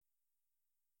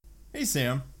Hey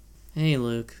Sam, Hey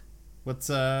Luke. what's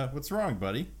wrong,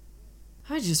 buddy?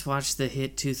 I just watched the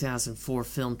hit 2004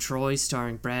 film Troy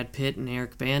starring Brad Pitt and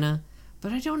Eric Bana,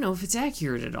 but I don't know if it's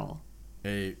accurate at all.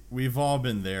 Hey, we've all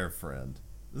been there, friend.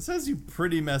 This has you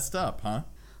pretty messed up, huh?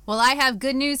 Well, I have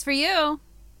good news for you.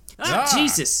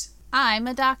 Jesus! I'm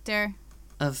a doctor.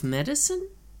 Of medicine?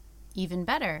 Even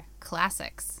better,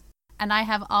 classics. And I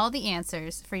have all the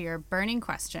answers for your burning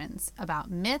questions about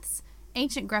myths,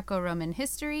 ancient Greco-Roman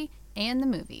history, and the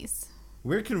movies.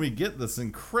 Where can we get this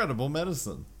incredible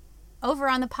medicine? Over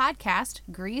on the podcast,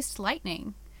 Greased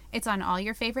Lightning. It's on all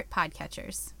your favorite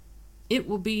podcatchers. It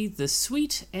will be the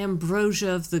sweet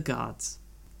ambrosia of the gods.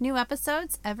 New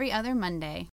episodes every other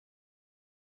Monday.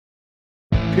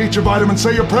 Eat your vitamins,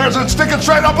 say your prayers, and stick it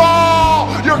straight up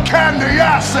all your candy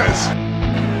asses!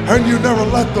 And you never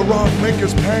let The Rock make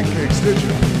his pancakes, did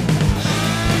you?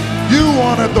 You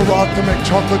wanted The Rock to make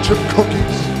chocolate chip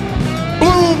cookies,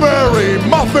 blueberry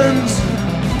muffins,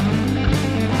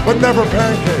 but never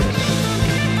pancakes.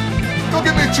 Go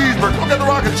get me a cheeseburger. Go get The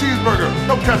Rock a cheeseburger.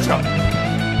 No ketchup.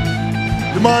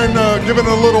 You mind giving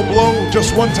it a little blow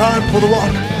just one time for The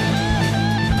Rock?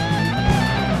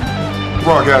 The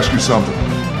Rock, ask you something.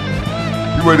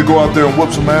 You ready to go out there and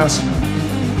whoop some ass?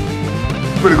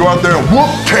 You ready to go out there and whoop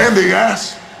candy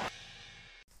ass?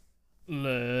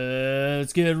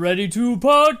 Let's get ready to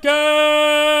podcast!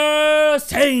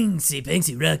 Hanksy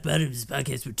Panksy Rock Bottom's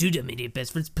podcast where two dumb idiot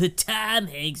best friends put Tom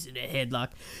Hanks in a headlock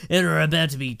and are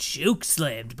about to be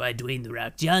choke-slammed by Dwayne The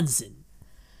Rock Johnson.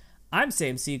 I'm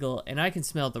Sam Siegel, and I can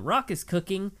smell The Rock is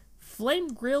cooking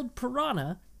flame-grilled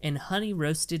piranha and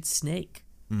honey-roasted snake.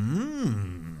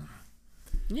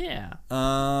 Yeah.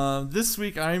 This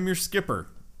week I am your skipper.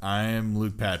 I am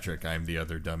Luke Patrick. I'm the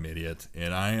other dumb idiot,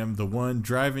 and I am the one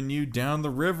driving you down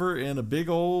the river in a big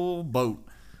old boat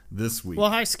this week. Well,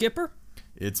 hi, Skipper.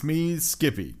 It's me,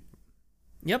 Skippy.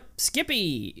 Yep,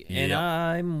 Skippy. And Yep.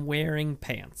 I'm wearing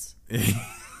pants.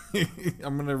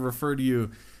 I'm going to refer to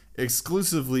you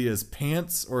exclusively as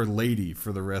pants or lady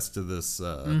for the rest of this.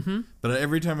 But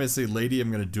every time I say lady,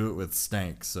 I'm going to do it with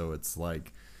stank. So it's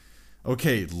like,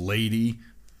 okay, lady.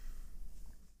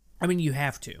 I mean, you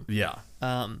have to. Yeah.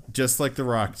 Just like The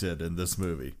Rock did in this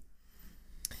movie.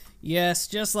 Yes,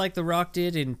 just like The Rock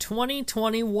did in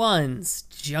 2021's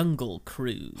Jungle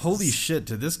Cruise. Holy shit,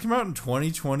 did this come out in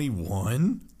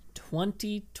 2021?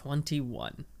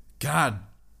 2021. God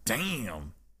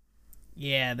damn.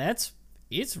 Yeah,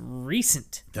 it's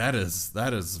recent. That is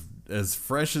as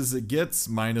fresh as it gets,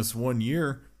 minus 1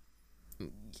 year.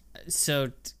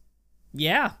 So,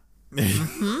 yeah.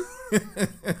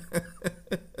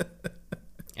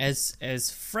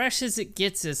 As fresh as it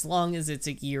gets, as long as it's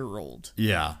a year old.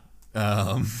 Yeah.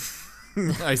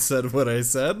 I said what I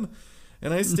said,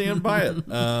 and I stand by it.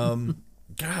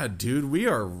 God, dude,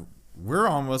 we're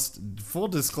almost, full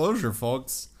disclosure,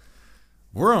 folks,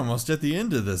 we're almost at the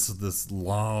end of this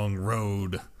long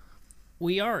road.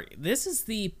 We are. This is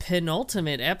the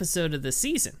penultimate episode of the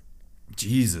season.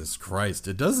 Jesus Christ,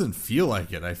 it doesn't feel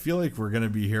like it. I feel like we're going to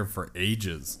be here for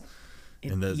ages.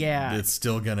 And that it's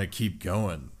still going to keep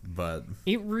going, but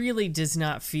it really does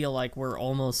not feel like we're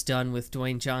almost done with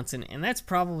Dwayne Johnson, and that's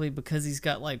probably because he's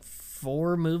got like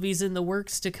 4 movies in the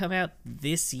works to come out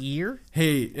this year.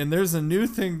 Hey, and there's a new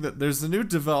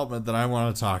development that I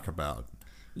want to talk about.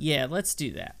 Yeah, let's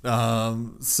do that.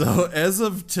 So as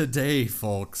of today,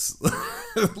 folks,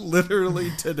 literally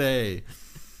today,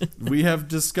 we have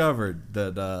discovered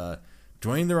that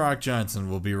Dwayne The Rock Johnson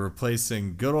will be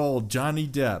replacing good old Johnny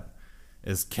Depp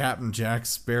as Captain Jack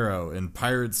Sparrow in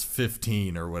Pirates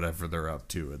 15 or whatever they're up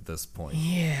to at this point.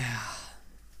 Yeah,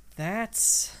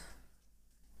 that's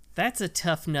a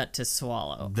tough nut to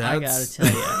swallow. I gotta tell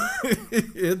you.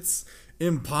 It's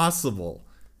impossible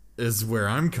is where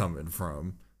I'm coming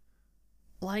from.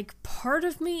 Like, part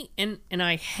of me, and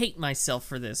I hate myself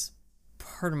for this,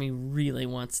 part of me really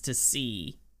wants to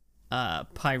see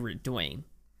Pirate Dwayne.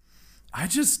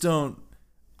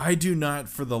 I do not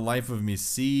for the life of me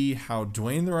see how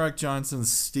Dwayne The Rock Johnson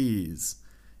steez,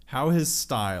 how his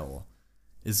style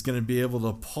is going to be able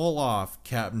to pull off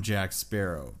Captain Jack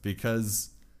Sparrow.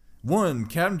 Because, one,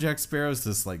 Captain Jack Sparrow is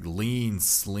this like lean,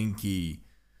 slinky,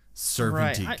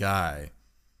 servanty guy.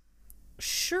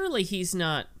 Surely he's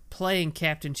not playing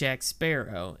Captain Jack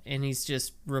Sparrow, and he's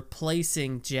just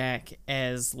replacing Jack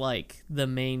as like a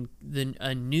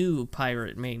new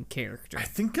pirate main character. I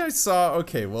think I saw.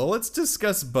 Okay, well, let's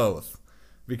discuss both,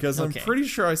 because I'm pretty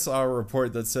sure I saw a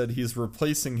report that said he's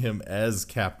replacing him as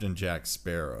Captain Jack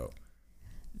Sparrow.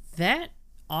 That,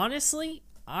 honestly,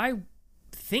 I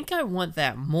think I want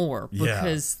that more,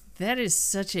 because that is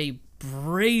such a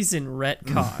brazen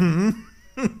retcon.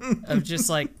 of just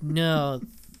like, no,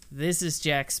 this is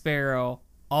Jack Sparrow,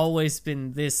 always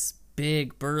been this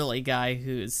big burly guy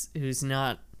who's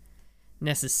not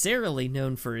necessarily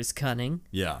known for his cunning.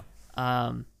 Yeah.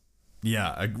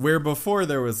 Where before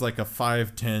there was like a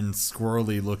 5'10"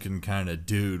 squirrely looking kind of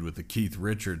dude with a Keith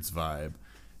Richards vibe.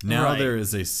 Now Right. there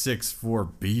is a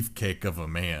 6'4" beefcake of a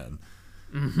man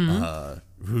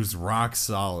who's rock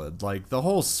solid. Like the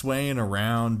whole swaying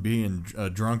around, being a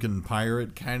drunken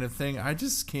pirate kind of thing, I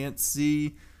just can't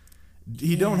see.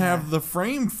 He don't have the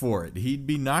frame for it. He'd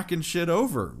be knocking shit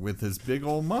over with his big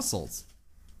old muscles.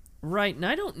 Right, and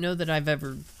I don't know that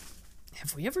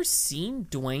have we ever seen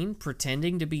Dwayne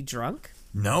pretending to be drunk?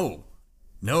 No,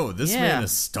 this Yeah. man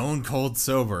is stone cold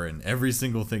sober in every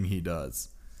single thing he does.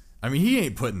 I mean, he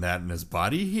ain't putting that in his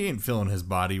body. He ain't filling his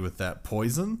body with that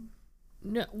poison.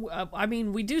 No, I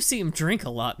mean, we do see him drink a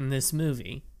lot in this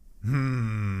movie.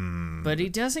 But he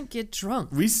doesn't get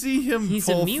drunk. We see him. He's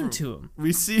immune to him.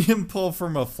 We see him pull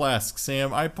from a flask.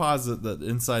 Sam, I posit that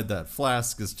inside that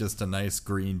flask is just a nice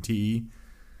green tea.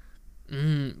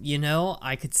 You know,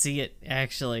 I could see it,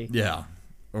 actually. Yeah,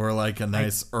 or like a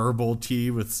nice herbal tea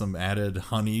with some added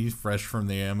honey, fresh from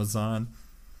the Amazon.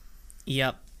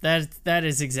 Yep, that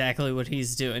is exactly what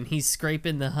he's doing. He's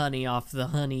scraping the honey off the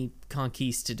honey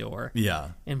conquistador Yeah,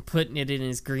 and putting it in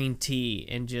his green tea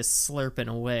and just slurping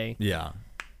away. yeah.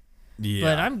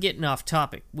 But I'm getting off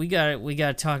topic. We got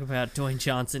to talk about Dwayne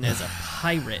Johnson as a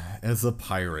pirate. As a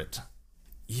pirate.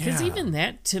 Because Yeah. even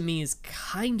that, to me, is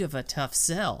kind of a tough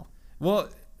sell. Well,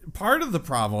 part of the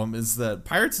problem is that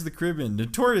Pirates of the Caribbean,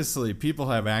 notoriously, people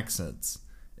have accents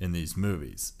in these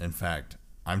movies. In fact,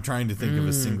 I'm trying to think of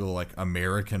a single, like,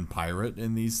 American pirate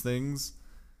in these things.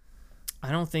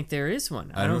 I don't think there is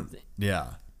one. Yeah.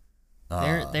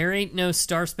 There ain't no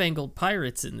Star Spangled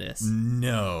Pirates in this.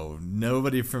 No,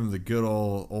 nobody from the good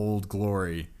old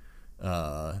glory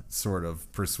sort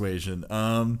of persuasion.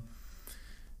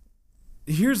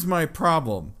 Here's my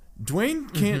problem.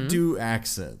 Dwayne can't do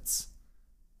accents.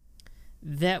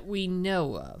 That we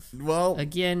know of. Well,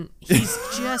 Again, he's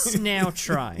just now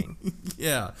trying.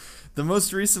 yeah. The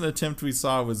most recent attempt we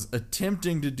saw was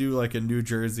attempting to do like a New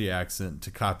Jersey accent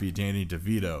to copy Danny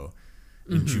DeVito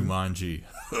in Jumanji,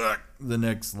 the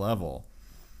next level.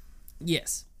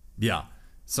 Yes. Yeah.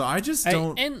 So I just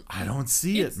don't. and I don't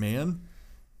see it, man.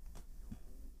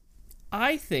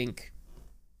 I think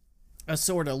a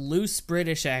sort of loose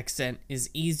British accent is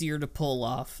easier to pull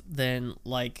off than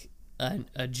like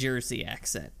a Jersey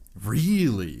accent.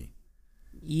 Really?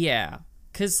 Yeah,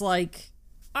 cause like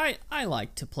I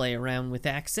like to play around with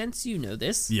accents. You know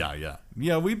this. Yeah.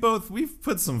 We've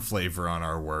put some flavor on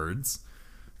our words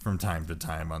from time to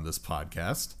time on this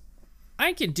podcast.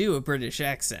 I can do a British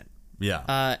accent.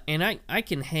 Yeah. And I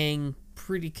can hang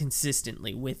pretty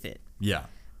consistently with it. Yeah.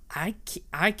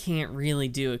 I can't really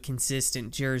do a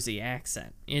consistent Jersey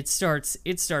accent. It starts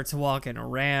walking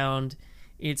around,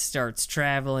 it starts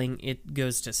traveling, it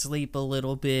goes to sleep a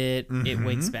little bit, it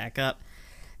wakes back up.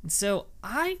 And so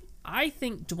I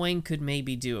think Dwayne could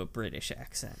maybe do a British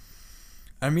accent.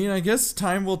 I mean, I guess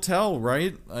time will tell,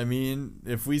 right? I mean,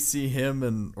 if we see him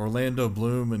and Orlando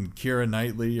Bloom and Keira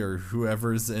Knightley or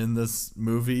whoever's in this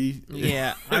movie,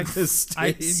 Yeah, at this stage.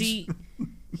 I see.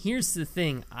 Here's the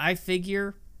thing. I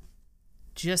figure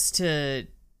just to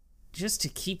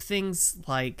keep things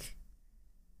like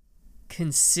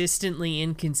consistently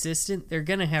inconsistent, they're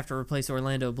gonna have to replace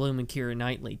Orlando Bloom and Keira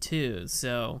Knightley too.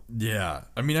 So Yeah.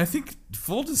 I mean, I think,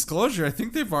 full disclosure, I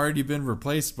think they've already been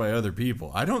replaced by other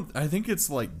people. I think it's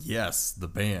like Yes, the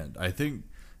band. I think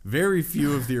very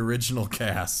few of the original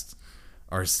cast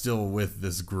are still with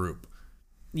this group.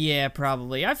 yeah,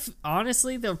 probably.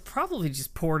 Honestly, they'll probably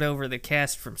just poured over the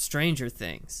cast from Stranger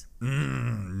Things.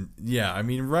 Yeah, I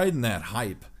mean, riding that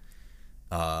hype.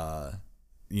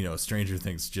 Stranger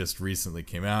Things just recently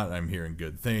came out. I'm hearing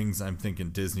good things. I'm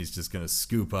thinking Disney's just going to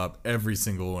scoop up every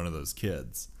single one of those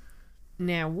kids.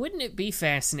 Now, wouldn't it be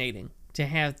fascinating to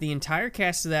have the entire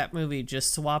cast of that movie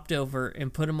just swapped over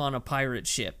and put them on a pirate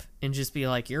ship and just be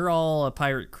like, you're all a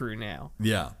pirate crew now,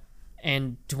 Yeah.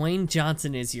 and Dwayne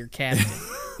Johnson is your captain?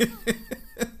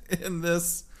 And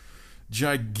this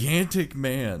gigantic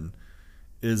man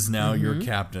is now your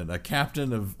captain, a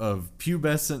captain of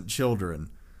pubescent children.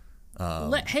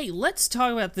 Hey, let's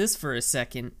talk about this for a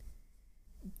second.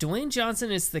 Dwayne Johnson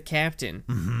is the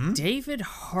captain. David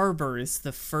Harbour is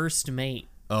the first mate.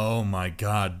 Oh my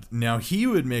God. Now he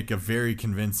would make a very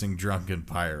convincing drunken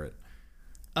pirate.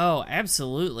 Oh,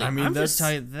 absolutely. I mean, I'm just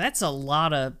telling you, that's a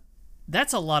lot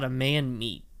of man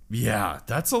meat. Yeah,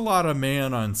 that's a lot of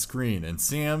man on screen. And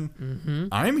Sam,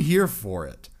 I'm here for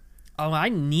it. Oh, I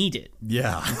need it.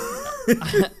 Yeah.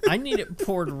 I need it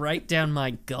poured right down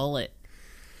my gullet.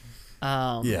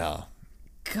 Yeah.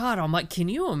 God almighty, can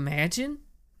you imagine?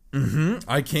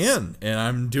 I can, and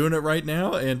I'm doing it right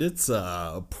now, and it's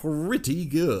pretty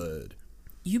good.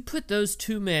 You put those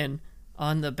two men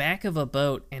on the back of a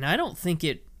boat, and I don't think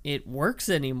it works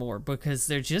anymore because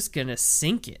they're just gonna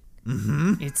sink it.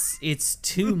 It's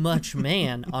too much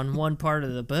man on one part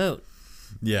of the boat.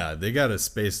 Yeah, they got to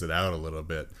space it out a little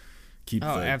bit. Keep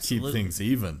things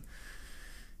even.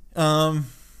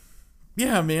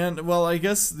 Yeah, man. Well, I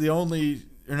guess the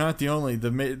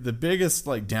biggest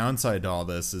like downside to all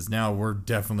this is now we're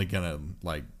definitely gonna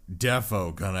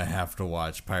gonna have to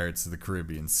watch Pirates of the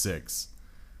Caribbean 6.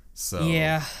 So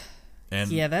yeah,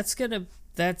 and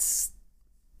that's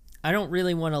I don't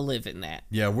really want to live in that.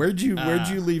 yeah. Where'd you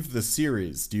leave the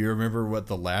series? Do you remember what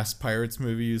the last Pirates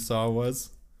movie you saw was?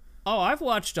 Oh, I've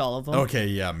watched all of them. Okay,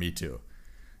 yeah, me too.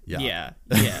 Yeah.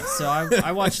 So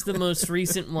I watched the most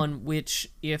recent one, which,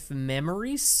 if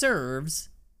memory serves,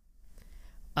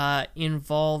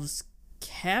 involves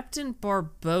Captain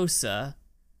Barbossa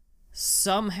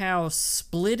somehow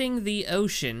splitting the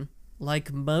ocean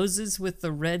like Moses with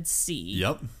the Red Sea.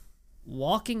 Yep.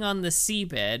 Walking on the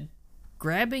seabed,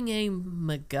 grabbing a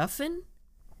MacGuffin,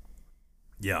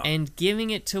 Yeah. and giving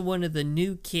it to one of the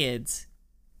new kids,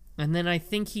 and then I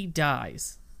think he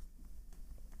dies.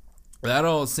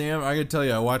 Sam, I gotta tell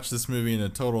you, I watched this movie in a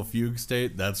total fugue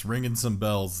state. That's ringing some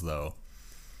bells, though.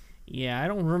 Yeah, I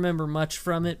don't remember much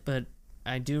from it, but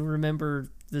I do remember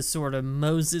the sort of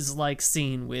Moses-like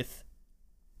scene with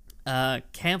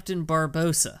Captain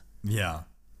Barbossa. Yeah.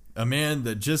 A man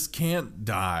that just can't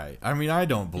die. I mean, I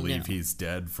don't believe No. he's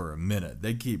dead for a minute.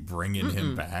 They keep bringing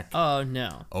him back Oh,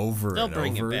 no. over They'll and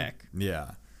bring over. him back.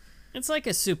 Yeah. It's like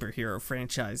a superhero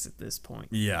franchise at this point.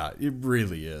 Yeah, it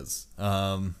really is.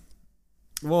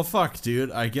 Well, fuck, dude.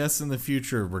 I guess in the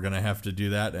future we're gonna have to do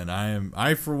that, and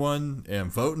I for one am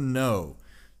voting no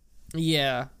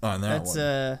Yeah. on that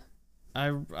one.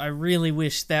 I really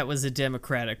wish that was a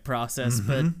democratic process,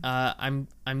 but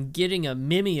I'm getting a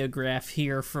mimeograph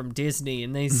here from Disney,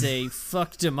 and they say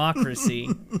fuck democracy.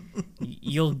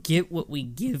 You'll get what we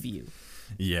give you.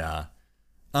 Yeah.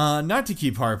 Not to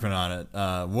keep harping on it.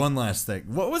 One last thing.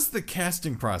 What was the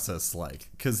casting process like?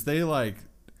 Because they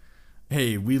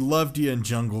hey, we loved you in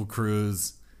Jungle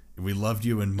Cruise. We loved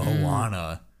you in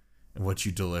Moana. And what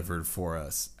you delivered for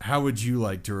us. How would you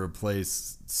like to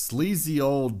replace sleazy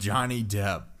old Johnny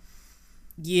Depp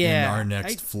in our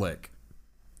next flick?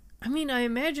 I mean, I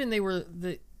imagine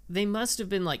they must have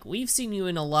been like, we've seen you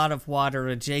in a lot of water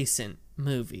adjacent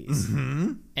movies,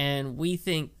 and we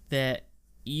think that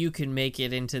you can make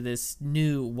it into this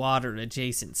new water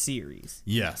adjacent series.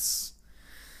 Yes.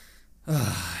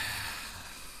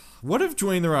 What if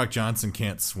Dwayne The Rock Johnson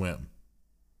can't swim?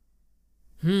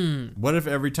 What if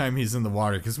every time he's in the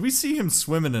water, because we see him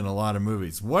swimming in a lot of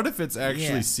movies, what if it's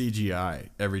actually CGI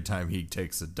every time he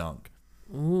takes a dunk?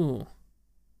 Ooh.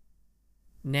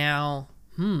 Now,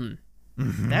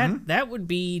 that would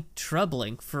be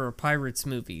troubling for a Pirates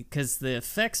movie, because the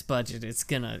effects budget is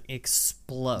gonna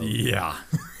explode. Yeah.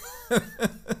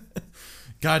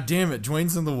 God damn it,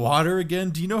 Dwayne's in the water again?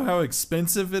 Do you know how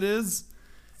expensive it is?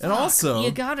 And also,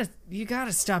 you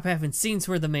gotta stop having scenes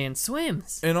where the man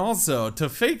swims. And also, to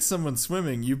fake someone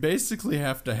swimming, you basically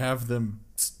have to have them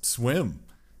swim.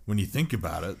 When you think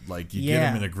about it, like you get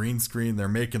them in a green screen, they're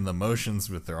making the motions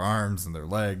with their arms and their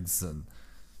legs, and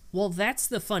well, that's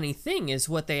the funny thing is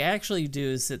what they actually do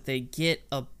is that they get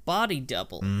a body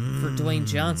double for Dwayne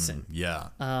Johnson. Yeah.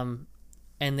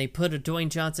 And they put a Dwayne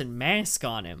Johnson mask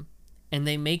on him. And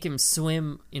they make him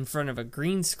swim in front of a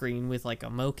green screen with like a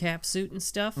mocap suit and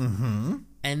stuff. And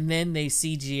then they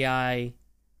CGI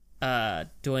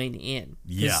Dwayne in.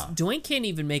 Yeah. Dwayne can't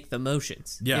even make the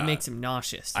motions. Yeah. It makes him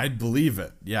nauseous. I'd believe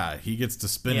it. Yeah, he gets to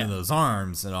spin in those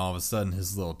arms, and all of a sudden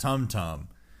his little tum-tum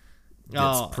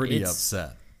gets pretty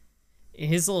upset.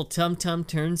 His little tum-tum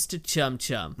turns to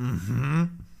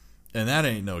chum-chum. And that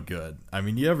ain't no good. I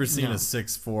mean, you ever seen a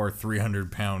 6'4",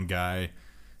 300-pound guy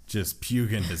just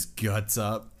puking his guts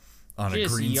up on a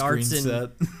green screen set?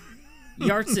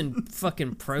 Yarts and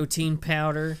fucking protein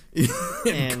powder.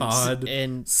 and cod.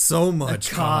 And so much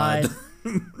cod.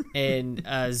 And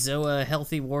Zoa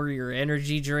Healthy Warrior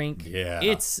energy drink. Yeah.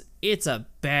 It's a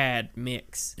bad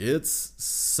mix. It's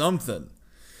something.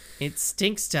 It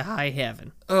stinks to high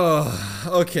heaven. Oh,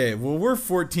 okay. Well, we're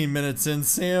 14 minutes in.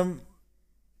 Sam,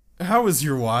 how was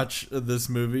your watch of this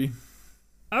movie?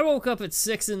 I woke up at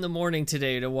 6 a.m.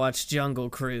 today to watch Jungle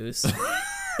Cruise.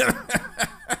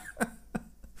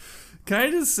 Can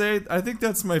I just say, I think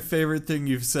that's my favorite thing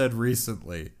you've said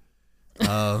recently.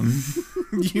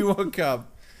 You woke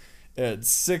up at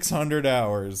 600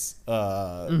 hours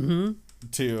to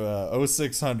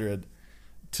 0600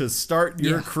 to start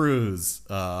your cruise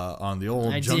on the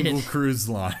old Jungle Cruise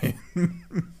Line.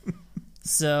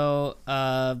 So,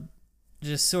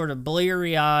 just sort of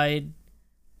bleary-eyed,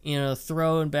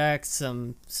 throwing back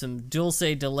some dulce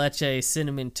de leche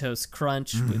cinnamon toast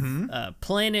crunch with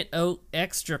Planet Oat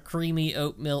extra creamy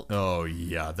oat milk. Oh,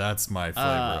 yeah, that's my flavor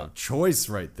of choice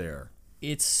right there.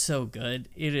 It's so good.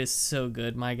 It is so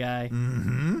good, my guy.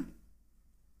 Mm-hmm.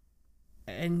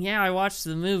 And yeah, I watched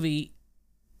the movie.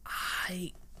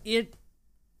 It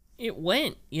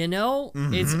went,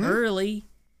 Mm-hmm. It's early.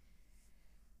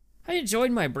 I enjoyed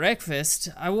my breakfast.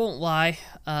 I won't lie.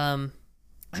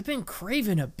 I've been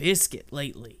craving a biscuit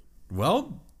lately.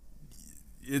 Well,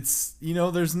 it's,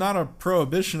 there's not a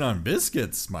prohibition on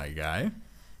biscuits, my guy.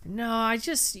 No, I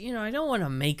just, I don't want to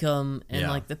make them. And Yeah.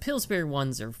 like the Pillsbury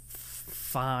ones are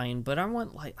fine, but I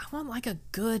want like a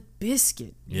good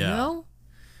biscuit, you know?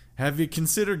 Have you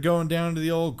considered going down to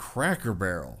the old Cracker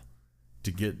Barrel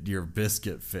to get your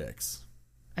biscuit fix?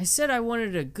 I said I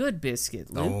wanted a good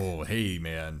biscuit, Luke. Oh, hey,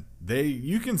 man.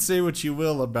 You can say what you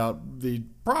will about the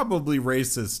probably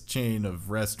racist chain of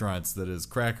restaurants that is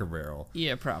Cracker Barrel.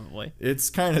 Yeah, probably. It's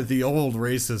kind of the old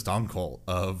racist uncle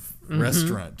of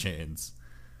restaurant chains.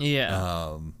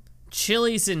 Yeah.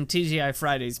 Chili's and TGI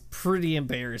Fridays pretty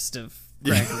embarrassed of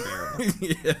Cracker Barrel.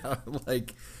 Yeah,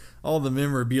 like all the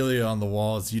memorabilia on the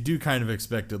walls, you do kind of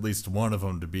expect at least one of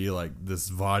them to be like this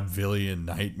vaudevillian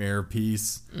nightmare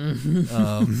piece.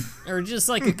 Or just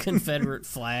like a Confederate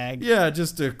flag. Yeah,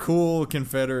 just a cool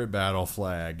Confederate battle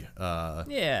flag.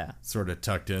 Yeah. Sort of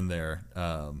tucked in there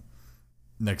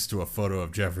next to a photo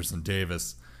of Jefferson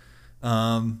Davis.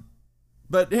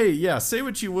 But hey, yeah, say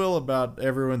what you will about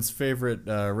everyone's favorite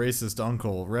racist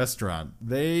uncle restaurant.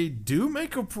 They do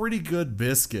make a pretty good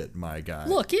biscuit, my guy.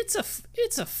 Look, it's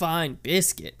a fine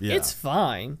biscuit. Yeah. It's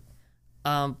fine.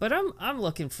 But I'm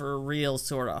looking for a real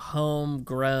sort of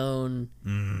homegrown,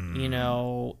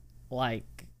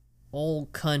 like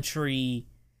old country,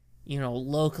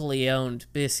 locally owned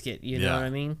biscuit. You know what I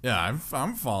mean? Yeah, I'm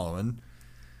following.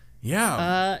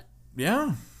 Yeah.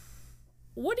 Yeah.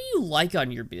 What do you like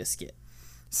on your biscuit?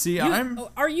 See, I'm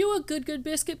Are you a good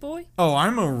biscuit boy?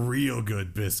 I'm a real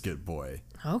good biscuit boy.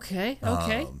 Okay.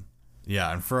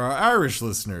 Yeah, and for our Irish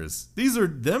listeners,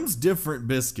 them's different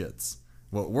biscuits.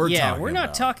 What we're talking about. We're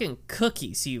not talking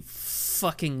cookies, you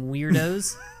fucking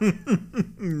weirdos.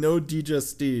 No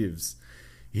digestives.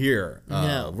 Here,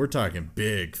 No. we're talking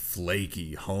big,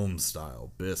 flaky,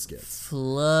 home-style biscuits.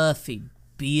 Fluffy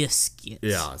biscuits.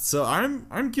 Yeah, so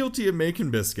I'm guilty of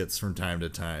making biscuits from time to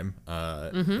time,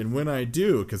 and when I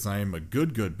do, because I am a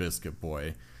good biscuit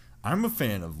boy, I'm a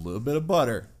fan of a little bit of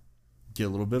butter. Get a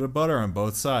little bit of butter on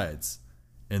both sides,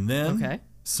 and then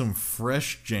some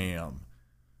fresh jam.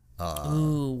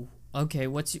 Ooh. Okay.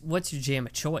 What's your jam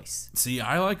of choice? See,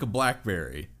 I like a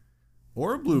blackberry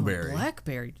or a blueberry.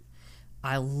 Blackberry.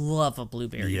 I love a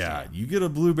blueberry Yeah, jam. you get a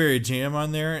blueberry jam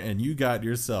on there, and you got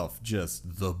yourself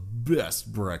just the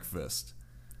best breakfast.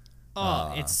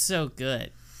 Oh, it's so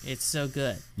good. It's so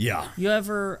good. Yeah. You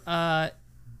ever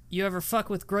fuck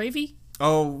with gravy?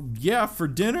 Oh, yeah, for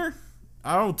dinner,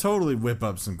 I'll totally whip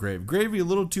up some gravy. Gravy a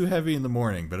little too heavy in the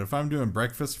morning, but if I'm doing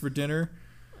breakfast for dinner,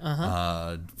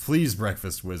 please,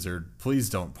 Breakfast Wizard, please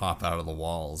don't pop out of the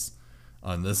walls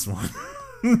on this one.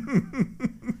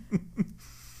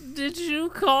 Did you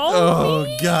call Oh,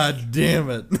 me? God damn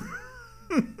it.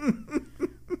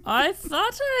 I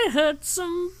thought I heard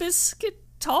some biscuit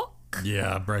talk.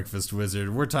 Yeah, Breakfast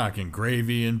Wizard, we're talking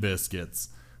gravy and biscuits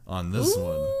on this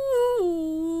one.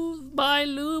 Ooh, my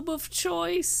lube of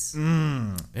choice.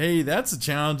 Hey, that's a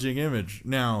challenging image.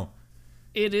 Now,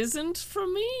 It isn't for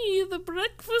me, the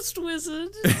breakfast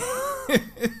wizard.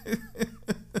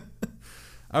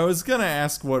 I was gonna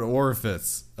ask what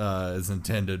orifice is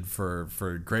intended for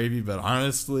gravy, but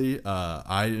honestly,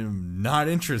 I am not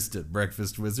interested,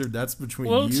 Breakfast Wizard. That's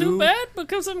between Well, you. too bad,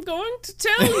 because I'm going to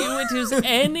tell you it is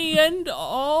any and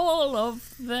all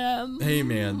of them. Hey,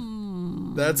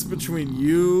 man, that's between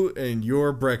you and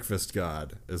your breakfast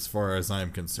god, as far as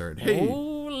I'm concerned. Hey,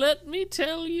 Oh, let me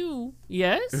tell you.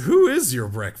 Yes? who is your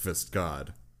breakfast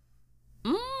god?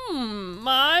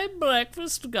 My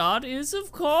breakfast god is,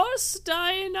 of course,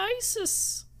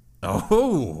 Dionysus.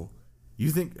 Oh, you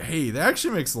think? Hey, that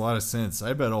actually makes a lot of sense.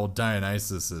 I bet old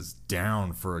Dionysus is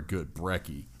down for a good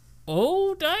brekkie.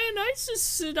 Oh,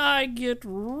 Dionysus and I get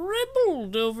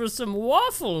ribbled over some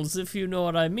waffles, if you know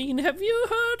what I mean. Have you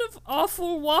heard of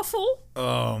awful waffle?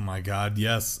 Oh my God,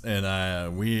 yes,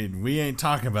 and we ain't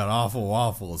talking about awful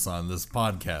waffles on this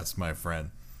podcast, my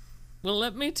friend. Well,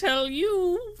 let me tell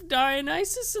you,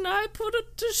 Dionysus and I put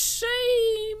it to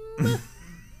shame.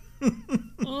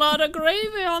 A lot of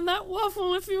gravy on that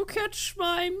waffle, if you catch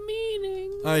my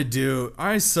meaning. I do.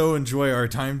 I so enjoy our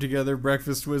time together,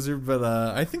 Breakfast Wizard, but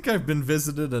I think I've been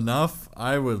visited enough.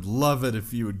 I would love it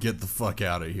if you would get the fuck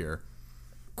out of here.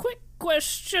 Quick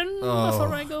question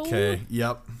before I go. Okay,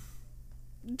 yep.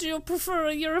 Do you prefer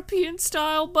a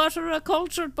European-style butter, a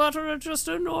cultured butter, or just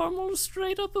a normal,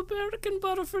 straight-up American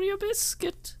butter for your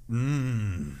biscuit?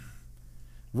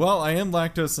 Well, I am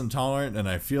lactose intolerant, and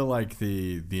I feel like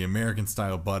the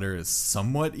American-style butter is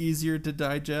somewhat easier to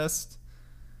digest.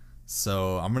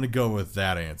 So I'm going to go with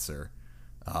that answer.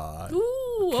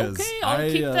 Ooh, okay, I'll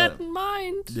keep that in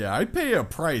mind. Yeah, I pay a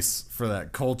price for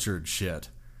that cultured shit.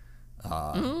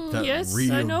 That yes,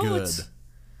 real I know good.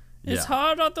 It's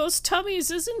hard on those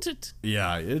tummies, isn't it?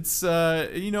 Yeah, it's,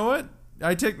 you know what?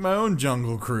 I take my own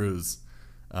Jungle Cruise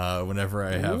whenever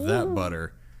I have that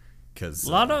butter. Cause,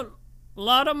 lot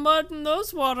of mud in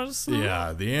those waters. Huh?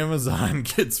 Yeah, the Amazon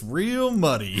gets real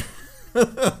muddy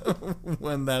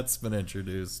when that's been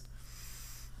introduced.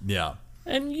 Yeah.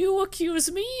 And you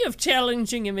accuse me of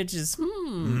challenging images.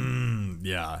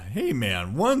 Yeah. Hey,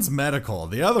 man, one's medical.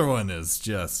 The other one is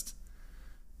just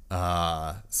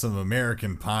some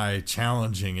American Pie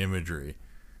challenging imagery.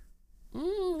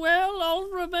 Well, I'll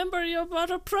remember your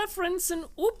butter preference, and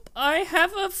I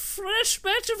have a fresh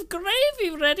batch of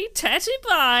gravy ready, tatty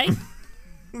bye.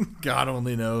 God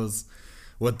only knows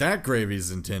what that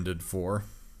gravy's intended for.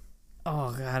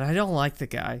 Oh, God, I don't like the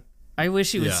guy. I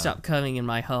wish he would stop coming in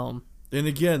my home. And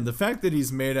again, the fact that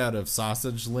he's made out of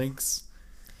sausage links.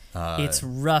 It's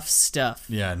rough stuff.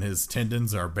 Yeah, and his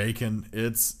tendons are bacon.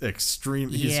 It's extreme.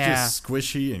 He's Yeah. just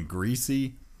squishy and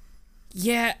greasy.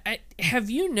 Yeah, have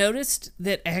you noticed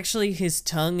that actually his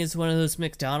tongue is one of those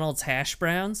McDonald's hash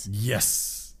browns?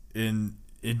 Yes. And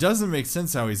it doesn't make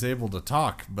sense how he's able to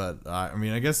talk, but I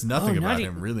mean, I guess nothing about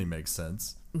him really makes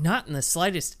sense. Not in the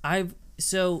slightest.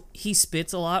 So he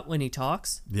spits a lot when he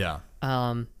talks. Yeah.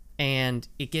 And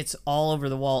it gets all over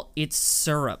the wall. It's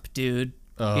syrup, dude.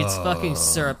 It's fucking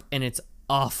syrup, and it's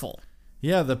awful.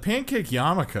 Yeah, the pancake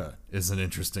yarmulke is an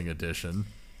interesting addition.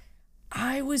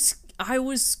 I was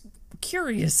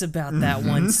curious about that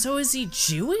one. So is he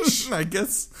Jewish? I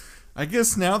guess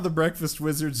now the Breakfast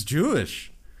Wizard's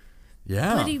Jewish.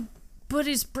 Yeah. But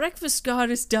his breakfast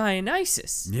god is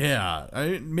Dionysus. Yeah.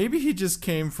 Maybe he just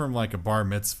came from like a bar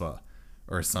mitzvah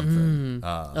or something.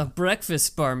 A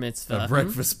breakfast bar mitzvah. A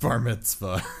breakfast bar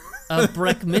mitzvah. A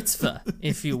brek mitzvah,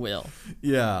 if you will.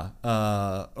 Yeah.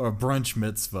 Or a brunch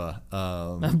mitzvah.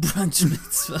 A brunch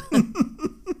mitzvah.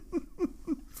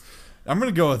 I'm going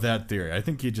to go with that theory. I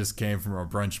think he just came from a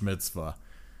brunch mitzvah.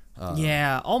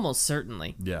 Yeah, almost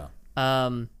certainly. Yeah.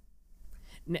 Now,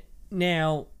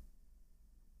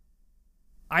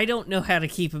 I don't know how to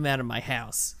keep him out of my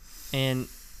house. And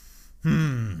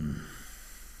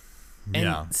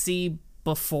Yeah. see,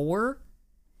 before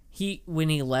when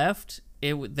he left,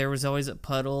 there was always a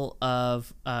puddle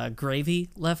of gravy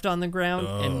left on the ground.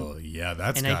 Oh, yeah,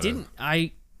 that's and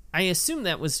I assume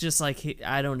that was just like,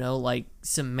 I don't know, like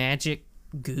some magic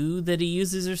goo that he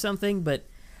uses or something, but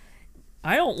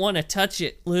I don't want to touch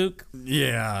it, Luke.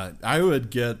 Yeah, I would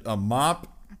get a mop,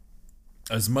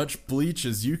 as much bleach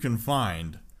as you can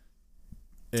find,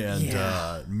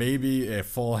 and maybe a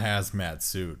full hazmat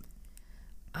suit.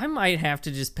 I might have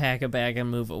to just pack a bag and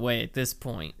move away at this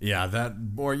point. Yeah, that,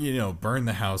 or, burn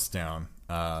the house down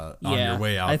on your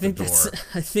way out the door.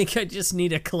 I think I just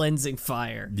need a cleansing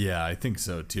fire. Yeah, I think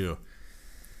so, too.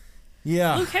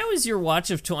 Yeah. Luke, how was your watch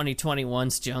of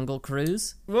 2021's Jungle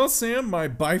Cruise? Well, Sam, my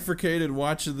bifurcated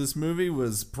watch of this movie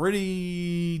was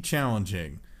pretty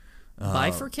challenging.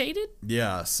 Bifurcated?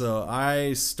 Yeah, so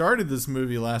I started this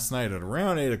movie last night at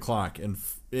around 8 o'clock, and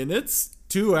it's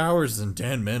 2 hours and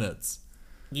 10 minutes.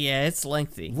 Yeah, it's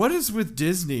lengthy. What is with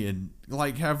Disney? And,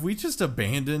 have we just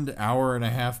abandoned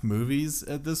hour-and-a-half movies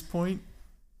at this point?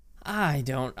 I've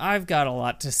got a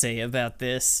lot to say about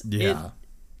this. Yeah.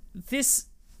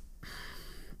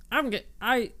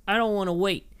 I don't want to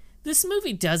wait. This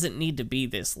movie doesn't need to be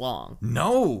this long.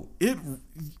 No,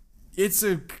 it's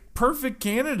a perfect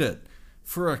candidate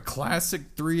for a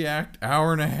classic 3-act,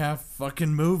 hour-and-a-half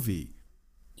fucking movie.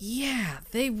 Yeah,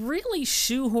 they really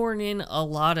shoehorn in a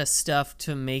lot of stuff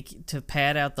to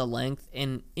pad out the length,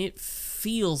 and it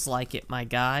feels like it, my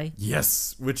guy.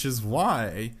 Yes, which is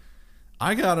why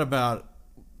I got about,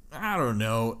 I don't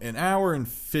know, an hour and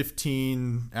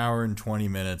 20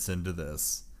 minutes into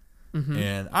this. Mm-hmm.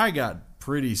 And I got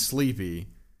pretty sleepy.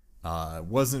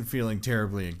 Wasn't feeling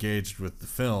terribly engaged with the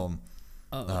film.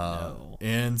 Oh, no.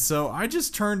 And so I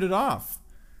just turned it off.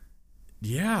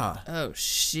 Yeah. Oh,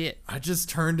 shit. I just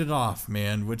turned it off,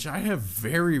 man, which I have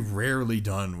very rarely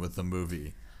done with a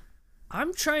movie.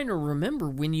 I'm trying to remember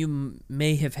when you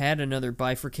may have had another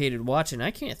bifurcated watch, and I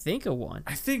can't think of one.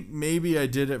 I think maybe I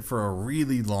did it for a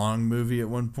really long movie at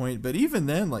one point, but even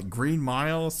then, like Green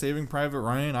Mile, Saving Private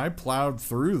Ryan, I plowed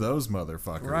through those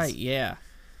motherfuckers. Right, yeah.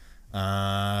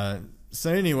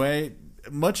 So anyway,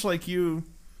 much like you,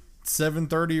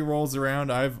 7:30 rolls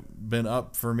around. I've been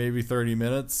up for maybe 30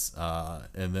 minutes,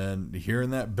 and then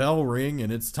hearing that bell ring,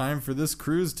 and it's time for this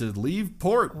cruise to leave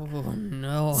port. Oh,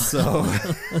 no. So,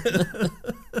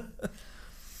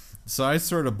 so I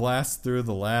sort of blast through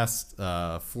the last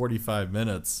 45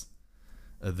 minutes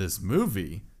of this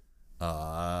movie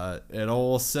at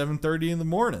all 7:30 in the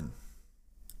morning.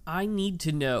 I need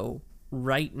to know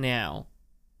right now,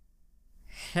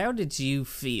 how did you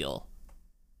feel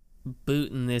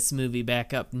booting this movie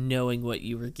back up knowing what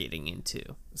you were getting into?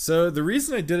 So the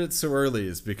reason I did it so early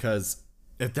is because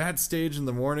at that stage in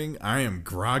the morning, I am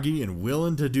groggy and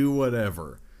willing to do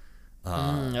whatever.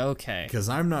 Okay. Because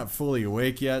I'm not fully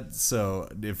awake yet, so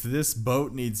if this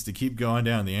boat needs to keep going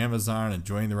down the Amazon and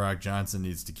Dwayne "The Rock" Johnson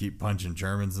needs to keep punching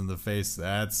Germans in the face,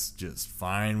 that's just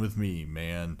fine with me,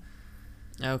 man.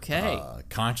 Okay.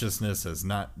 Consciousness has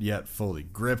not yet fully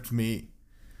gripped me.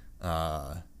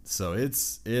 So it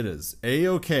is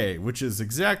A-okay, which is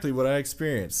exactly what I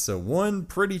experienced. So one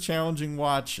pretty challenging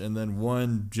watch, and then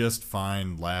one just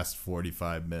fine last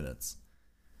 45 minutes.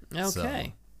 Okay.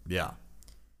 So, yeah.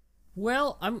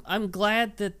 Well, I'm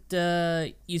glad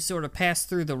that you sort of passed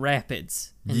through the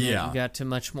rapids and that Yeah. you got to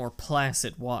much more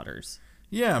placid waters.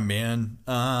 Yeah, man.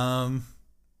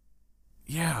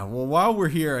 Yeah, well, while we're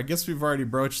here, I guess we've already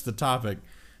broached the topic.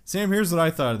 Sam, here's what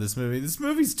I thought of this movie. This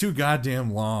movie's too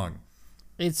goddamn long.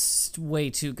 It's way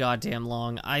too goddamn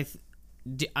long. I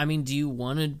mean, do you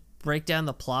want to break down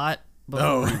the plot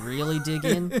before we really dig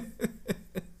in?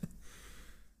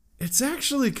 It's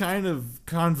actually kind of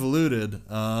convoluted.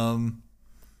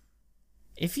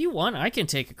 If you want, I can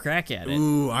take a crack at it.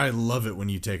 Ooh, I love it when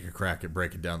you take a crack at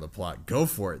breaking down the plot. Go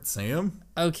for it, Sam.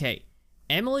 Okay.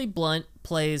 Emily Blunt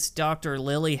plays Dr.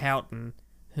 Lily Houghton,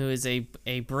 who is a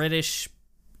British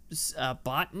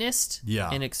botanist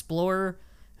and explorer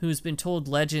who's been told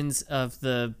legends of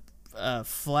the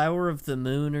flower of the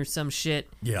moon or some shit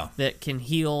that can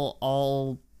heal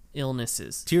all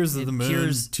illnesses. Tears of the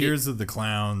moon, tears of the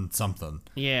clown, something.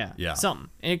 Yeah, something.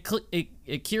 And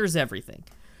it cures everything.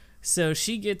 So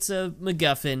she gets a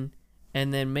MacGuffin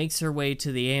and then makes her way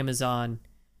to the Amazon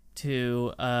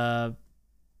to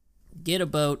get a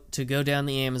boat to go down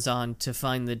the Amazon to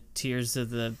find the tears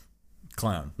of the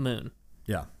clown. Moon.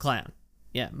 Yeah. Clown.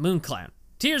 Yeah, moon clown.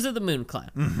 Tears of the Moon Clown.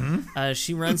 Mm-hmm.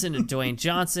 She runs into Dwayne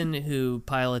Johnson, who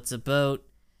pilots a boat.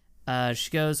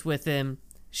 She goes with him.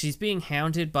 She's being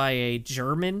hounded by a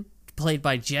German played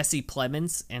by Jesse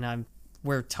Plemons, and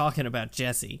we're talking about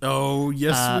Jesse. Oh,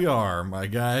 yes, we are, my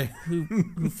guy.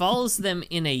 who follows them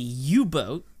in a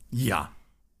U-boat. Yeah.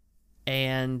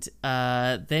 And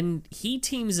then he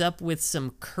teams up with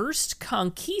some cursed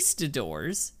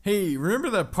conquistadors. Hey, remember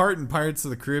that part in Pirates of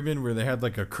the Caribbean where they had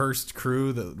like a cursed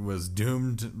crew that was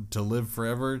doomed to live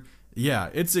forever? Yeah,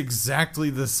 it's exactly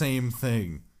the same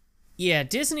thing. Yeah,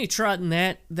 Disney trotting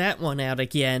that one out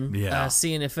again. Yeah.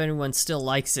 Seeing if anyone still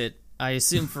likes it. I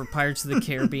assume for Pirates of the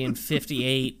Caribbean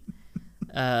 58.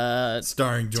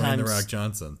 Starring Dwayne "The Rock"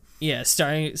 Johnson. Yeah,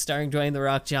 starring Dwayne "The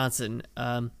Rock" Johnson.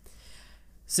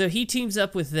 So he teams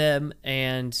up with them,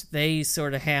 and they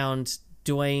sort of hound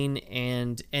Dwayne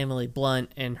and Emily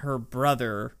Blunt and her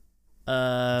brother,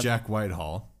 Jack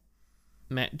Whitehall.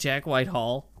 Jack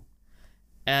Whitehall.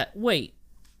 Wait.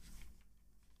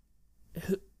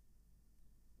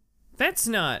 That's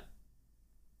not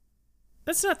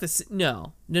the...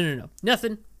 No.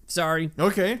 Nothing. Sorry.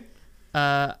 Okay.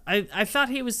 I thought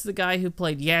he was the guy who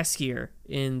played Jaskier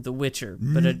in The Witcher,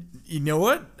 but you know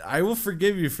what? I will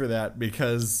forgive you for that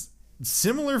because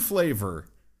similar flavor.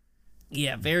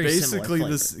 Yeah, very basically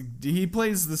similar flavor. He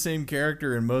plays the same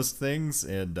character in most things,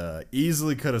 and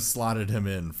easily could have slotted him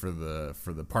in for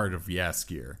the part of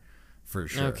Jaskier, for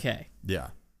sure. Okay.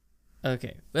 Yeah.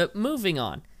 Okay, but moving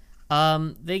on.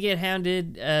 They get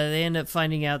hounded. They end up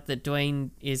finding out that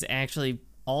Dwayne is actually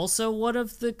also one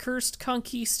of the cursed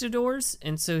conquistadors,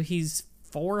 and so he's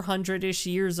 400-ish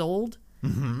years old.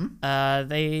 Mm-hmm.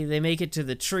 They make it to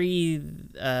the tree.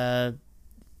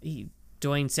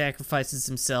 Dwayne sacrifices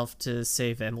himself to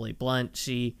save Emily Blunt.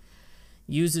 She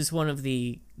uses one of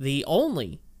the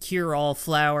only cure-all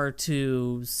flower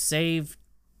to save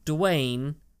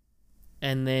Dwayne,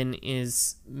 and then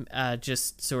is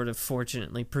just sort of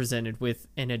fortunately presented with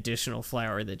an additional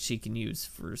flower that she can use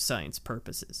for science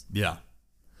purposes. Yeah.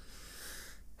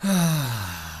 God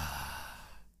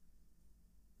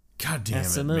damn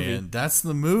That's it, the movie. man. That's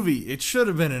the movie. It should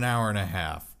have been an hour and a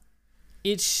half.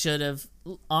 It should have.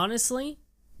 Honestly,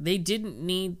 they didn't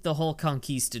need the whole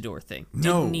conquistador thing.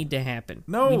 No. Didn't need to happen.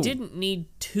 No. We didn't need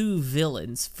two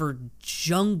villains for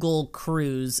Jungle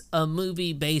Cruise, a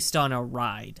movie based on a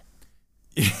ride.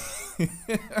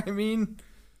 I mean,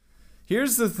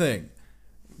 here's the thing.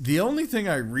 The only thing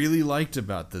I really liked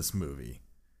about this movie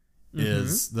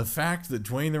is the fact that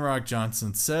Dwayne "The Rock"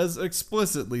 Johnson says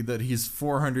explicitly that he's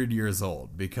 400 years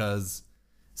old. Because,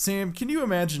 Sam, can you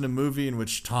imagine a movie in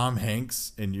which Tom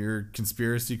Hanks, in your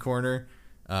conspiracy corner,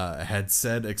 had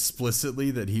said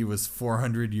explicitly that he was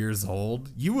 400 years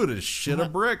old? You would have shit a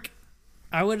brick.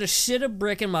 I would have shit a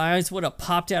brick and my eyes would have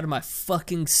popped out of my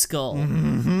fucking skull.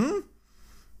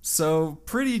 So,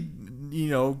 pretty,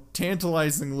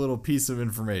 tantalizing little piece of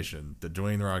information that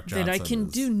Dwayne "The Rock" Johnson That I can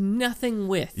is. do nothing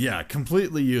with. Yeah,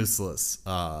 completely useless.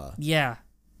 Yeah.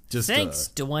 Just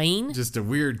Thanks, Dwayne. just a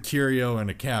weird curio in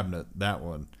a cabinet, that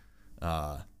one.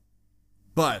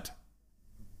 But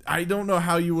I don't know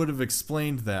how you would have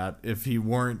explained that if it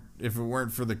weren't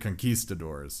for the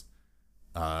conquistadors.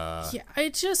 Yeah,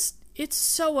 it's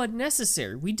so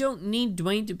unnecessary. We don't need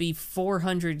Dwayne to be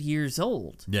 400 years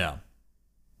old. Yeah.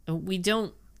 We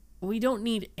don't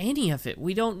need any of it.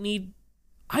 I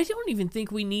don't even think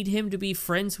we need him to be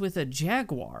friends with a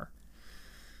jaguar.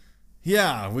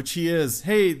 Yeah, which he is.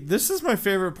 Hey, this is my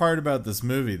favorite part about this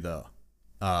movie, though.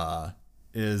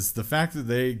 Is the fact that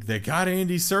they got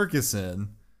Andy Serkis in,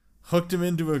 hooked him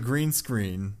into a green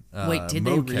screen. Wait, did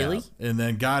mocap, they really? And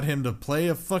then got him to play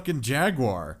a fucking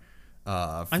jaguar.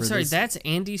 I'm sorry, that's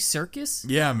Andy Serkis?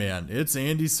 Yeah, man, it's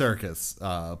Andy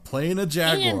Serkis playing a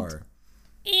jaguar.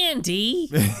 Andy!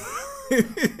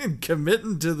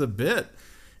 Committing to the bit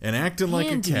and acting like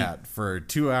a Andy. cat for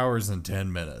 2 hours and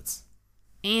 10 minutes.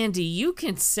 Andy, you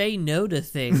can say no to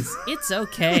things. It's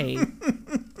okay.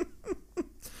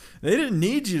 They didn't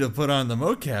need you to put on the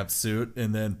mocap suit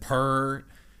and then purr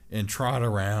and trot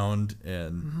around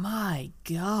and My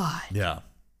God. yeah.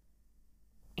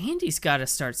 Andy's got to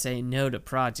start saying no to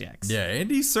projects. Yeah,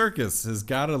 Andy Serkis has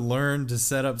got to learn to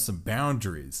set up some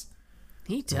boundaries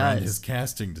He around his does.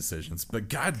 casting decisions. But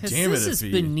god 'Cause damn it this if is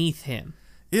he beneath him.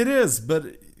 It is, but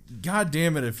god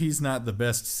damn it if he's not the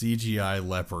best CGI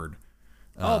leopard.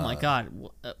 Oh my God.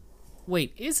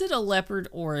 Wait, is it a leopard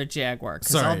or a jaguar?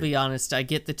 Because I'll Sorry. be honest, I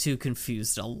get the two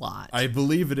confused a lot. I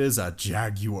believe it is a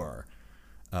jaguar.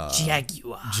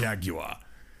 Jaguar. Jaguar.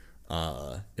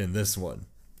 In this one.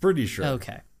 Pretty sure.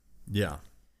 Okay. Yeah.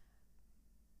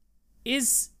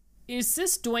 Is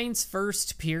this Dwayne's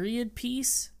first period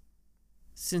piece?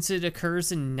 Since it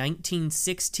occurs in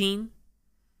 1916?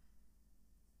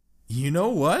 You know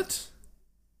what?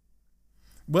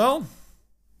 Well,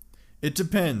 it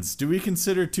depends. Do we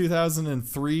consider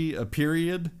 2003 a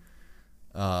period?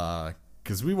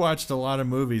 Because we watched a lot of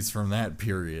movies from that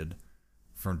period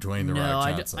from Dwayne "The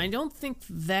Rock" Johnson. I don't think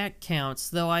that counts,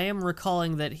 though I am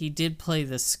recalling that he did play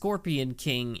the Scorpion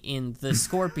King in The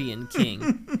Scorpion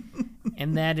King,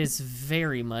 and that is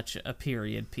very much a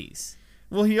period piece.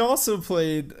 Well, he also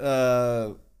played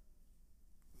the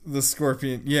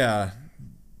Scorpion. Yeah.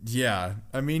 Yeah.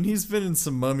 I mean, he's been in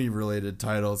some mummy-related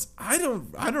titles. I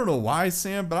don't know why,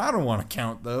 Sam, but I don't want to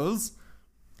count those.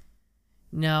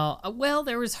 No, well,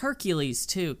 there was Hercules,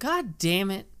 too. God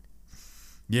damn it.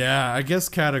 Yeah, I guess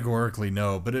categorically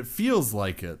no, but it feels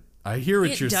like it. I hear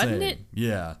what you're doesn't saying. it?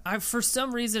 Yeah. For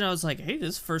some reason, I was like, hey,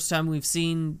 this is the first time we've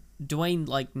seen Dwayne,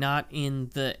 like, not in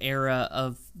the era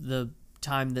of the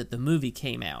time that the movie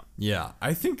came out. Yeah.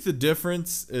 I think the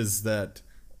difference is that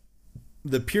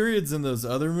the periods in those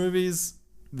other movies,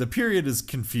 the period is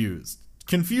confused.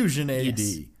 Confusion AD.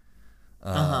 Yes.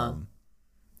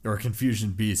 Or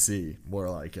Confusion BC, more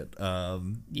like it.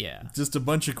 Yeah. Just a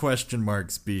bunch of question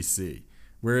marks BC.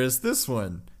 Whereas this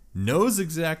one knows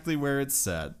exactly where it's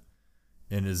set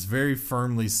and is very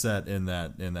firmly set in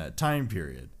that time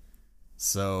period.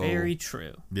 So Very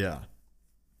true. yeah.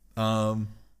 When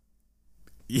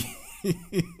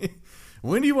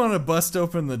do you want to bust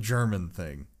open the German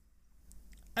thing?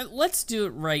 Let's do it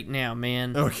right now,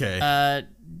 man. Okay.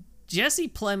 Jesse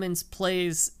Plemons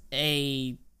plays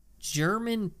a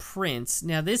German prince.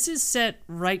 Now, this is set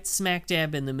right smack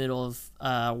dab in the middle of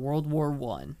World War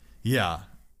I. Yeah.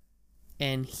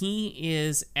 And he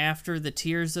is after the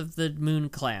Tears of the Moon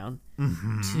Clown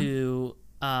to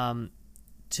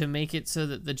make it so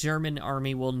that the German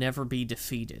army will never be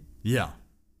defeated. Yeah.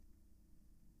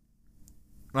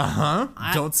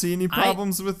 Don't see any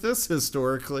problems with this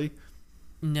historically.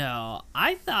 No,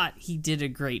 I thought he did a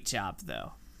great job,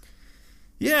 though.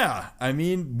 Yeah, I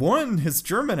mean, one, his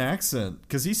German accent,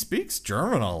 because he speaks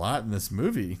German a lot in this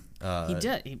movie. He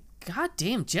does. God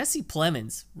damn, Jesse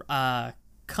Plemons,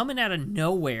 coming out of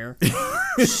nowhere,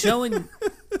 showing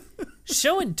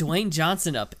Dwayne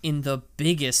Johnson up in the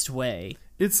biggest way.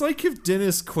 It's like if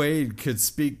Dennis Quaid could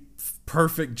speak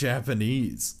perfect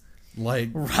Japanese. Like,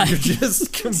 Right. You're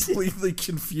just completely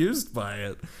confused by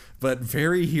it, but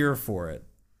very here for it.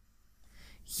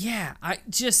 Yeah,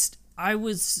 I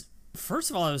was, first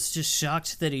of all, I was just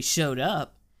shocked that he showed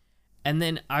up. And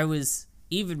then I was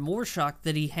even more shocked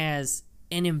that he has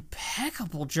an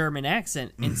impeccable German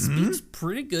accent and speaks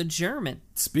pretty good German.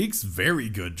 Speaks very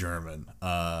good German.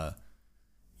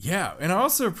 Yeah, and I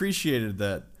also appreciated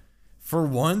that for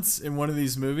once in one of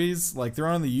these movies, like they're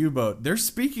on the U-boat, they're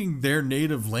speaking their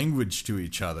native language to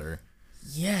each other.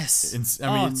 Yes.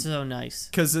 It's so nice.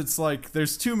 Because it's like,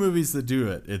 there's two movies that do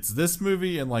it. It's this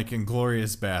movie and like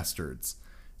Inglourious Bastards.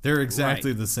 They're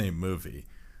exactly the same movie.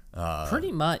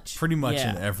 Pretty much. Pretty much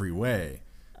yeah. in every way.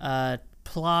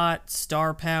 Plot,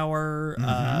 star power,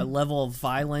 level of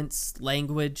violence,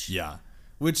 language. Yeah.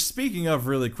 Which, speaking of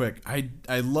really quick,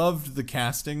 I loved the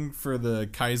casting for the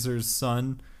Kaiser's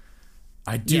son.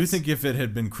 I do think if it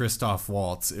had been Christoph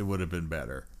Waltz, it would have been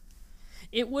better.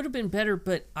 It would have been better,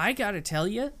 but I gotta tell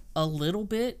you, a little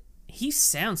bit, he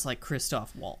sounds like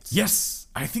Christoph Waltz. Yes,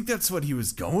 I think that's what he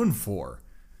was going for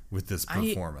with this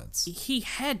performance. He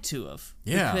had to have.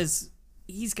 Yeah. Because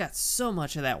he's got so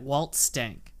much of that Waltz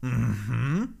stank.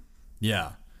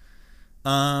 Yeah.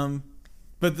 But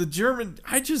the German,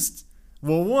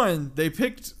 one, they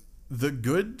picked the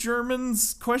good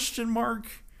Germans, ?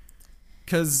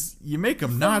 Because you make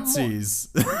them Nazis.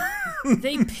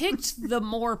 They picked the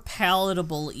more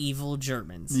palatable evil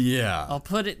Germans. Yeah. I'll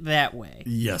put it that way.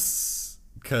 Yes.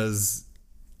 Because,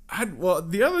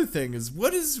 the other thing is,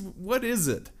 what is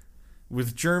it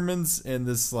with Germans and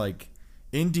this, like,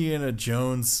 Indiana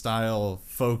Jones style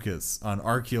focus on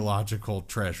archaeological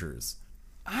treasures?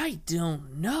 I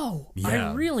don't know.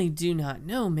 Yeah. I really do not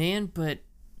know, man, but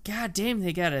goddamn,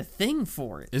 they got a thing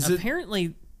for it.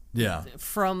 Apparently, Yeah.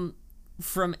 from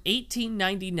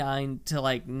 1899 to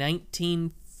like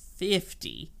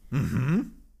 1950,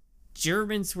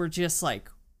 Germans were just like,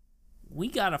 we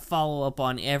gotta follow up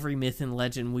on every myth and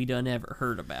legend we done ever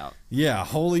heard about. Yeah,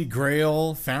 Holy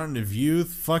Grail, Fountain of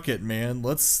Youth, fuck it, man.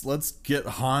 Let's get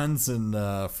Hans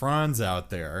and Franz out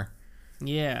there.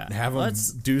 Yeah. Have them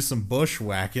let's do some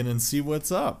bushwhacking and see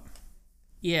what's up.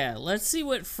 Yeah, let's see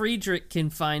what Friedrich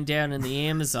can find down in the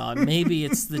Amazon. Maybe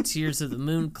it's the Tears of the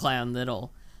Moon Clown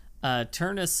that'll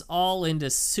turn us all into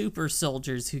super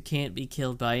soldiers who can't be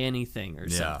killed by anything or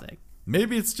something.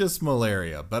 Maybe it's just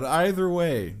malaria, but either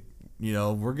way,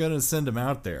 we're going to send them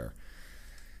out there.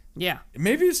 Yeah.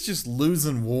 Maybe it's just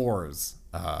losing wars.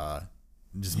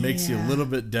 Just makes you a little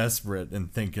bit desperate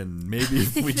and thinking maybe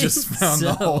if we just found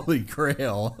the Holy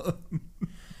Grail.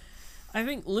 I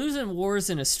think losing wars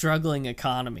in a struggling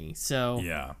economy. So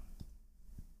yeah.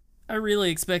 I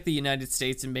really expect the United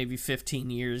States in maybe 15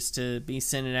 years to be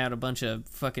sending out a bunch of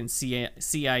fucking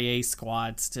CIA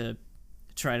squads to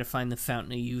try to find the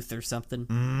Fountain of Youth or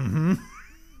something.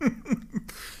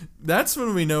 That's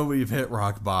when we know we've hit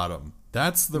rock bottom.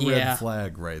 That's the red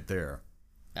flag right there.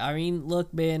 I mean,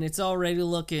 look, man, it's already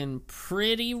looking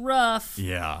pretty rough.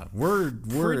 Yeah, we're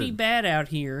pretty bad out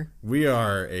here. We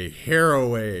are a hair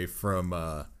away from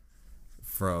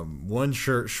one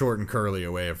shirt short and curly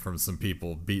away from some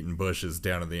people beating bushes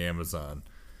down in the Amazon.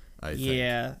 I think.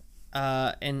 Yeah,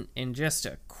 and just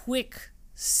a quick,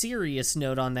 serious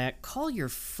note on that: call your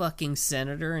fucking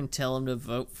senator and tell him to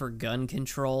vote for gun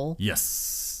control.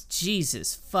 Yes.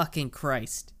 Jesus fucking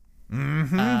Christ.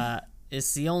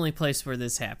 It's the only place where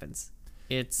this happens.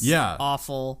 It's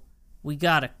awful. We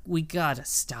gotta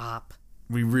stop.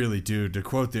 We really do. To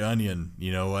quote The Onion,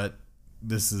 you know what?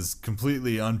 This is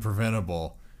completely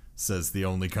unpreventable, says the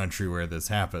only country where this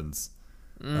happens.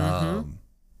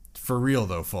 For real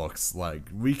though, folks, like,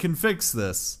 we can fix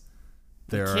this.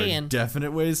 There are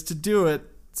definite ways to do it.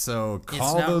 So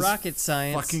call those rocket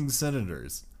science. Fucking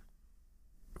senators.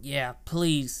 Yeah,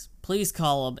 please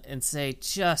call them and say,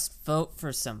 just vote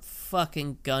for some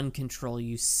fucking gun control,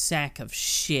 you sack of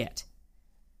shit.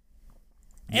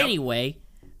 Yep. Anyway,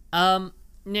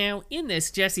 now in this,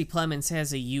 Jesse Plemons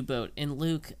has a U-boat, and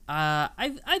Luke, I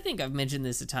think I've mentioned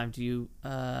this a time to you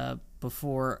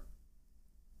before.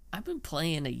 I've been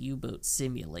playing a U-boat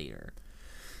simulator.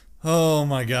 Oh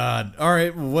my god. All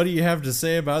right, well, what do you have to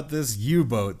say about this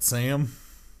U-boat, Sam?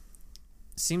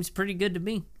 Seems pretty good to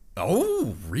me.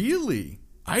 Oh, really?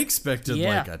 I expected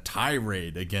like a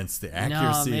tirade against the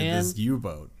accuracy of this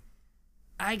U-boat.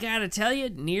 I gotta tell you,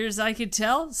 near as I could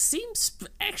tell, seems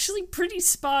actually pretty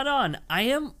spot on. I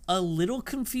am a little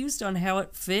confused on how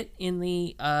it fit in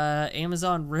the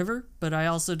Amazon River, but I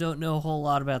also don't know a whole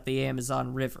lot about the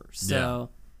Amazon River. So,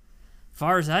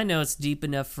 far as I know, it's deep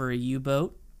enough for a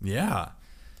U-boat. Yeah.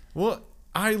 Well,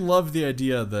 I love the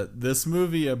idea that this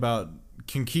movie about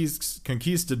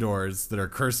conquistadors that are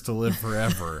cursed to live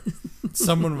forever,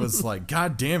 someone was like,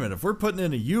 God damn it, if we're putting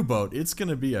in a U-boat, it's going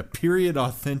to be a period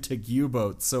authentic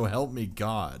U-boat, so help me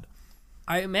God.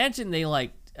 I imagine they,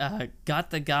 like,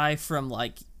 got the guy from,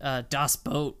 like, Das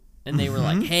Boat, and they were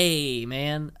like, hey,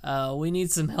 man, we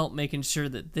need some help making sure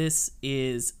that this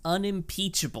is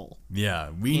unimpeachable We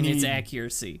in need its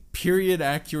accuracy. period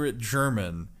accurate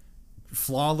German,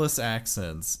 flawless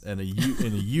accents, and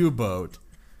in a U-boat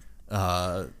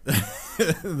that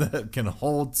can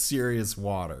hold serious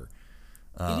water.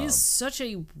 It is such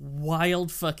a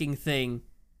wild fucking thing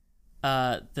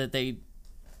that they...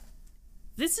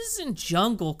 This isn't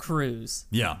Jungle Cruise.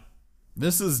 Yeah.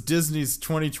 This is Disney's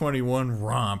 2021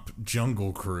 romp,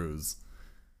 Jungle Cruise.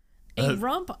 A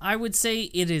romp, I would say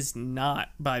it is not,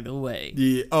 by the way.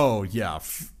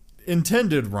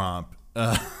 Intended romp.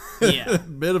 Yeah.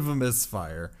 Bit of a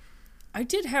misfire. I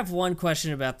did have one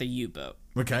question about the U-boat.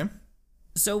 Okay.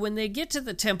 So when they get to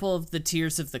the Temple of the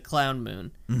Tears of the Clown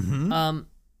Moon,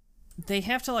 they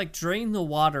have to, like, drain the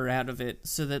water out of it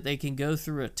so that they can go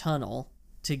through a tunnel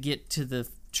to get to the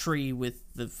tree with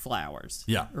the flowers.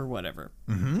 Yeah. Or whatever.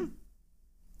 Mm-hmm.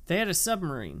 They had a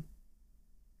submarine.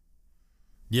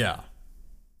 Yeah.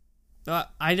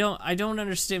 I don't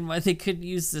understand why they couldn't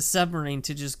use the submarine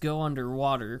to just go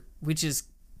underwater, which is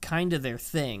kind of their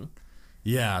thing.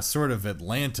 Yeah, sort of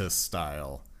Atlantis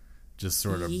style. Just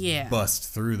sort of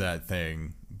bust through that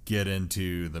thing, get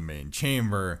into the main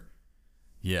chamber.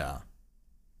 Yeah.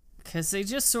 Because they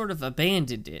just sort of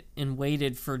abandoned it and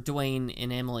waited for Dwayne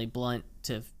and Emily Blunt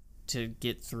to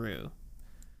get through.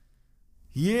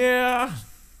 Yeah.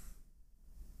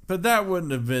 But that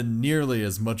wouldn't have been nearly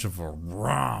as much of a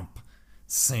romp,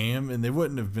 Sam, and they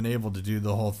wouldn't have been able to do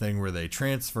the whole thing where they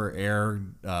transfer air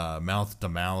mouth to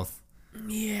mouth.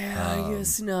 Yeah, I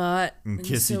guess not. And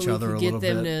kiss each other a little bit.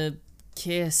 Get them to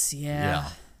kiss, yeah.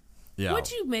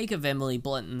 What'd you make of Emily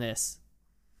Blunt in this?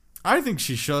 I think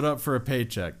she showed up for a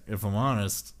paycheck, if I'm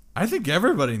honest. I think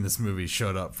everybody in this movie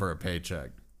showed up for a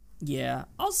paycheck. Yeah,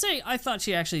 I'll say I thought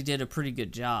she actually did a pretty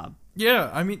good job.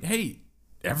 Yeah, I mean, hey,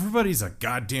 everybody's a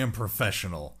goddamn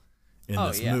professional in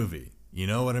this movie. You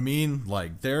know what I mean?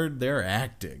 Like, they're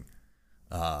acting.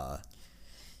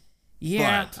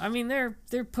 Yeah, but, I mean, they're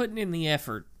putting in the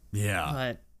effort. Yeah.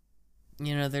 But,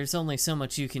 you know, there's only so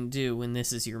much you can do when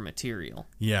this is your material.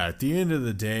 Yeah, at the end of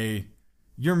the day,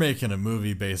 you're making a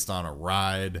movie based on a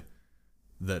ride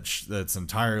that's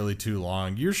entirely too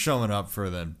long. You're showing up for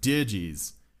them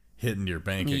digis hitting your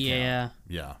bank account.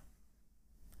 Yeah.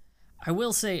 I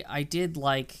will say I did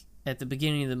like at the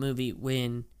beginning of the movie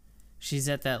when she's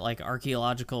at that, like,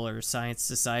 archaeological or science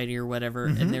society or whatever,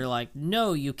 and they're like,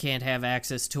 no, you can't have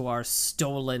access to our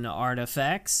stolen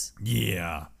artifacts.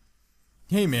 Yeah.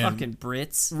 Hey, man. Fucking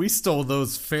Brits. We stole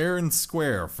those fair and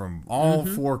square from all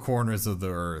four corners of the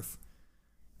earth.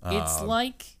 It's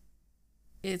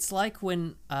like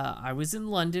when I was in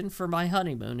London for my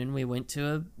honeymoon and we went to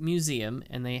a museum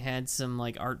and they had some,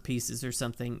 like, art pieces or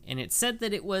something, and it said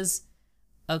that it was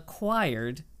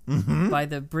acquired by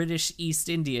the British East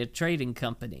India Trading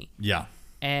Company. Yeah.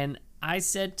 And I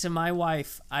said to my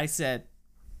wife, I said,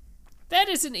 that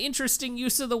is an interesting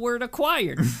use of the word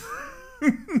acquired.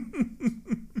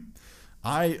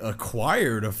 I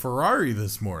acquired a Ferrari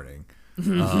this morning.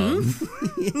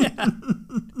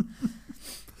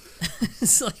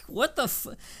 It's like, what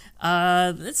the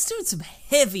let's do some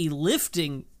heavy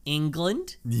lifting,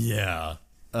 England. Yeah.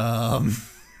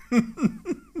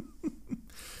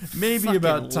 Maybe Fucking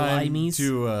about time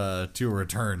limeys. to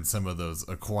return some of those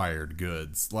acquired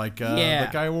goods. Like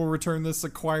I will return this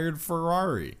acquired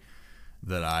Ferrari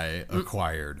that I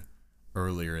acquired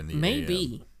earlier in the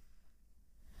Maybe.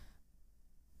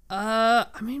 I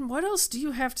mean, what else do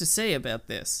you have to say about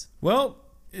this? Well,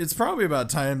 it's probably about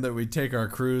time that we take our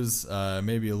cruise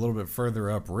maybe a little bit further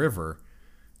upriver.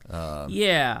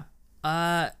 Yeah.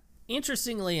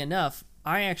 Interestingly enough,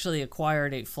 I actually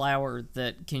acquired a flower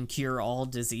that can cure all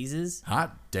diseases.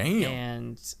 Hot damn.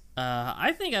 And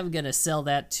I think I'm going to sell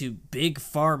that to Big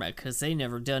Pharma because they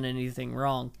never done anything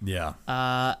wrong. Yeah.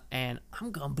 And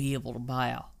I'm going to be able to buy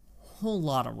a whole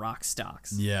lot of rock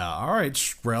stocks. Yeah. All right,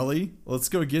 Shkreli. Let's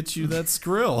go get you that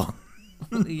skrill.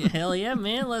 Hell yeah,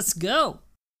 man. Let's go.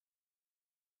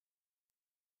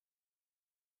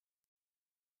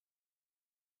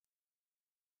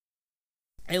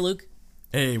 Hey, Luke.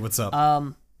 Hey, what's up?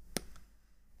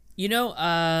 You know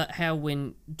how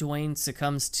when Dwayne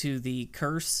succumbs to the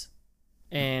curse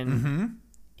and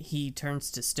he turns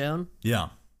to stone? Yeah.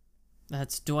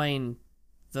 That's Dwayne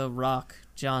The Rock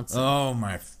Johnson. Oh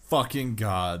my fucking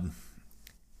god.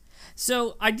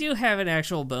 So I do have an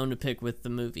actual bone to pick with the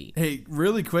movie. Hey,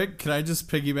 really quick, can I just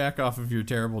piggyback off of your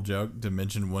terrible joke to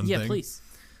mention one thing? Yeah, please.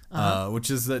 Which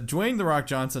is that Dwayne The Rock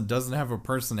Johnson doesn't have a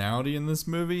personality in this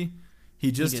movie.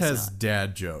 He just does has not.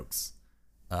 dad jokes.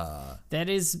 That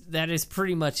is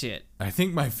pretty much it. I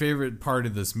think my favorite part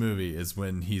of this movie is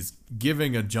when he's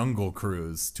giving a jungle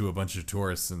cruise to a bunch of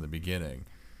tourists in the beginning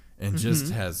and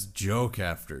just has joke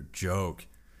after joke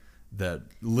that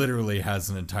literally has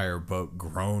an entire boat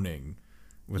groaning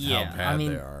with how bad they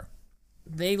are.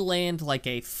 They land like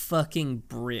a fucking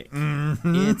brick.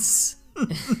 It's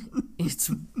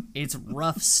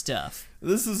rough stuff.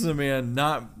 This is a man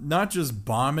not just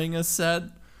bombing a set,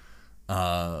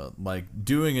 like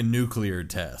doing a nuclear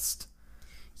test.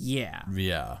 Yeah.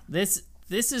 Yeah. This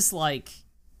is like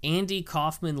Andy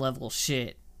Kaufman level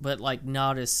shit, but like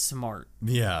not as smart.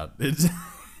 Yeah.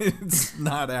 It's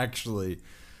not actually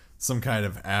some kind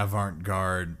of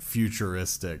avant-garde,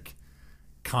 futuristic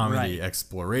comedy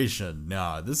exploration.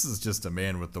 Nah, this is just a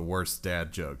man with the worst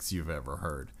dad jokes you've ever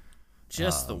heard.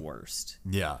 Just the worst.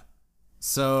 Yeah.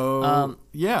 So,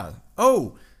 yeah.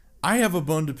 Oh, I have a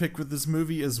bone to pick with this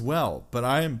movie as well, but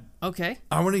I Okay.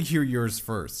 want to hear yours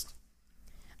first.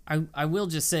 I will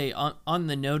just say, on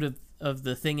the note of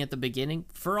the thing at the beginning,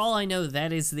 for all I know,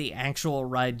 that is the actual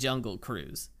ride Jungle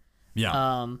Cruise. Yeah.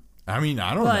 I mean,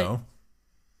 I don't know.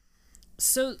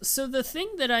 So the thing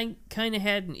that I kind of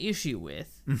had an issue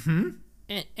with,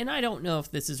 and I don't know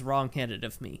if this is wrong-headed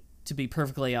of me, to be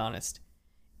perfectly honest,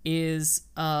 is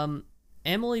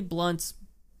Emily Blunt's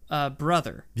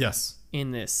brother Yes.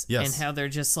 in this, Yes. and how they're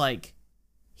just like,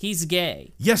 he's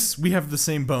gay. Yes, we have the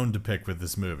same bone to pick with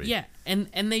this movie. Yeah, and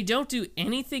they don't do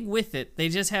anything with it. They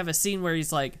just have a scene where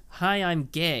he's like, "Hi, I'm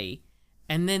gay,"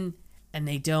 and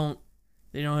they don't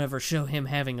ever show him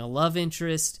having a love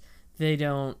interest. They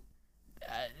don't.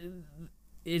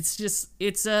 It's just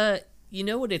you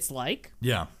know what it's like?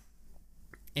 Yeah.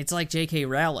 It's like J.K.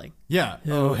 Rowling. Yeah.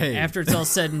 Who, Oh, hey. after it's all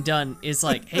said and done, is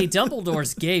like, "Hey,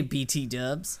 Dumbledore's gay, BT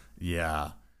Dubs."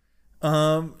 Yeah.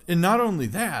 And not only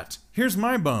that, here's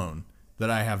my bone that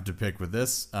I have to pick with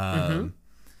this.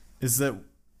 Is that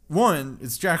one,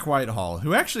 it's Jack Whitehall,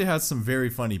 who actually has some very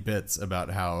funny bits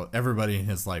about how everybody in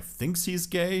his life thinks he's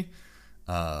gay,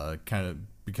 kind of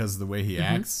because of the way he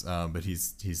acts, but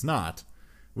he's not,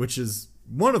 which is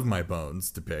one of my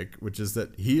bones to pick, which is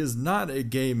that he is not a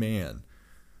gay man.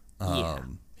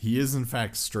 He is in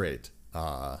fact straight,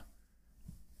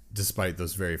 despite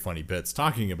those very funny bits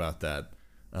talking about that.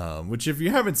 Which, if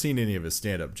you haven't seen any of his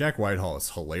stand-up, Jack Whitehall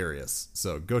is hilarious.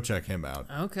 So go check him out.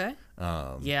 Okay.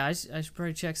 Yeah, I should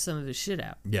probably check some of his shit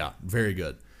out. Yeah, very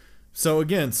good. So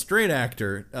again, straight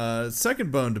actor.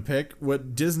 Second bone to pick,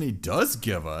 what Disney does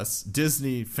give us.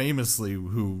 Disney famously,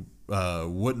 who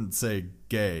wouldn't say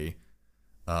gay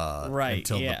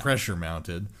until the pressure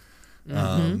mounted,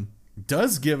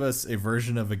 does give us a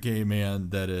version of a gay man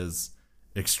that is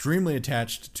extremely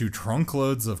attached to trunk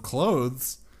loads of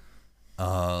clothes.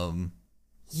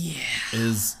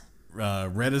 Is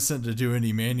reticent to do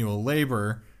any manual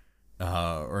labor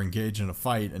or engage in a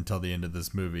fight until the end of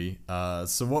this movie.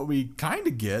 So what we kind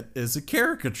of get is a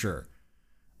caricature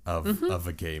of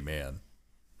a gay man.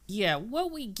 Yeah,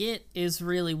 what we get is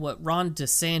really what Ron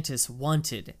DeSantis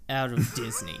wanted out of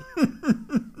Disney.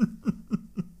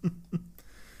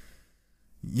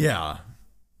 Yeah.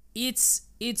 It's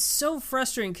so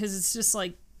frustrating because it's just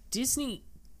like Disney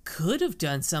could have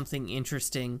done something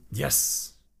interesting.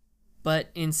 Yes. But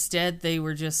instead they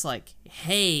were just like,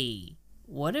 hey,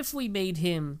 what if we made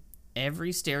him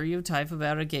every stereotype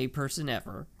about a gay person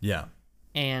ever? Yeah.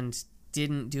 And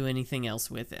didn't do anything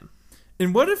else with him?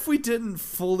 And what if we didn't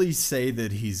fully say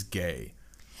that he's gay?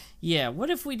 Yeah, what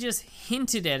if we just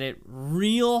hinted at it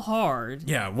real hard?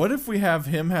 Yeah, what if we have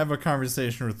him have a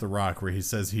conversation with The Rock where he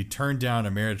says he turned down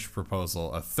a marriage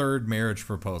proposal, a third marriage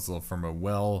proposal from a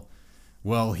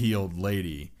well-heeled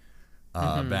lady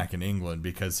back in England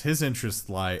because his interests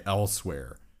lie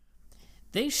elsewhere.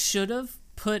 They should have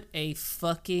put a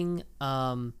fucking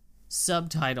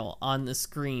subtitle on the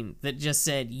screen that just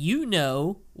said, you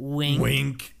know, wink.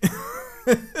 Wink.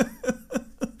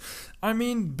 I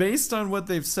mean, based on what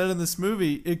they've said in this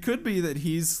movie, it could be that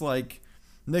he's like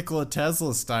Nikola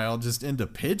Tesla style, just into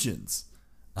pigeons.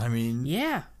 I mean...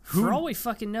 Yeah, for all we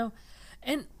fucking know.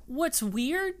 And what's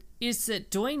weird is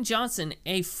that Dwayne Johnson,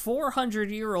 a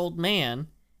 400-year-old man,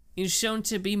 is shown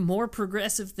to be more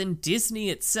progressive than Disney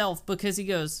itself because he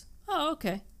goes, oh,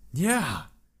 okay. Yeah.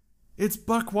 It's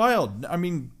buck wild. I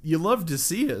mean, you love to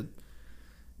see it.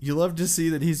 You love to see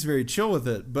that he's very chill with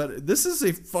it, but this is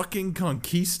a fucking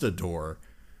conquistador.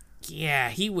 Yeah,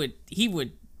 he would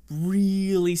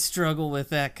really struggle with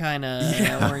that kind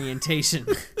of orientation.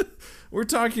 We're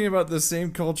talking about the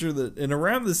same culture that, and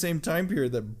around the same time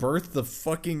period that birthed the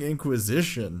fucking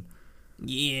Inquisition.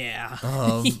 Yeah.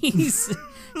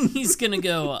 He's gonna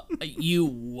go, you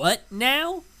what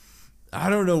now? I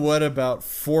don't know what about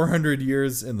 400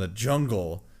 years in the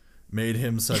jungle made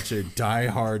him such a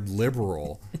diehard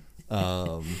liberal.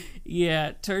 Yeah,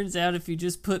 it turns out if you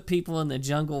just put people in the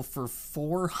jungle for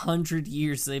 400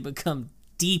 years, they become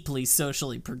deeply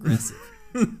socially progressive.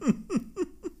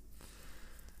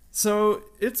 So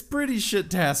it's pretty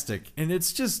shit-tastic, and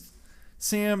it's just,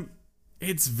 Sam,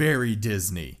 it's very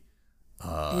Disney.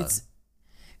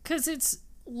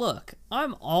 Look,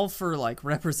 I'm all for like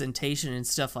representation and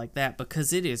stuff like that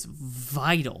because it is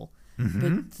vital.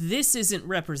 But this isn't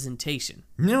representation.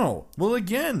 No. Well,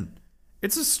 again,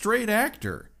 it's a straight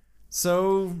actor.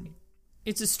 So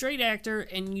It's a straight actor,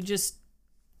 and you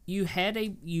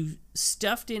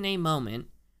stuffed in a moment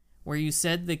where you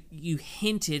said that you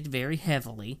hinted very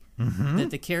heavily that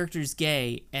the character's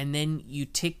gay, and then you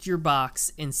ticked your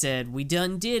box and said, we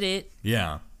done did it.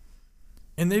 yeah.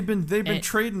 And they've been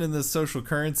trading in this social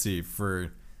currency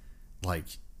for like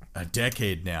a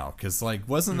decade now, because like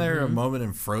wasn't there a moment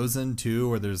in Frozen 2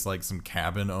 where there's like some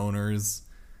cabin owners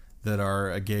that are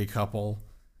a gay couple?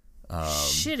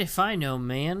 Shit if I know,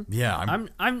 man. Yeah,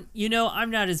 I'm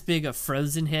not as big a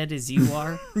Frozen head as you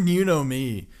are. You know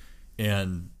me.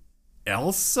 And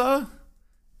Elsa?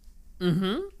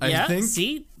 I think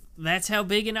see, that's how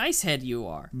big an ice head you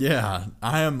are. yeah,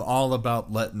 I am all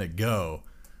about letting it go.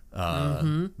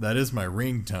 That is my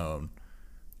ringtone.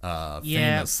 Yeah,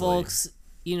 Famously. folks,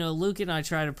 Luke and I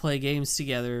try to play games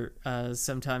together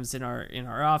sometimes in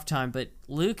our off time, but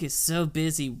Luke is so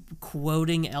busy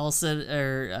quoting Elsa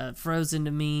or Frozen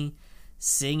to me,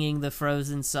 singing the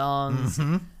Frozen songs.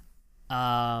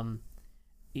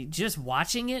 Just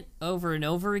watching it over and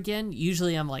over again.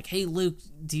 Usually I'm like, hey Luke,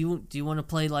 do you want to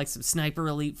play like some Sniper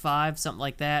Elite 5, something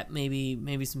like that,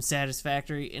 maybe some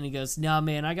Satisfactory? And he goes, nah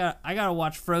man, I gotta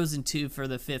watch Frozen 2 for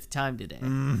the 5th time today.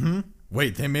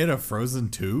 Wait, they made a Frozen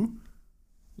 2?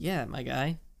 Yeah, my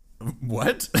guy.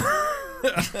 What?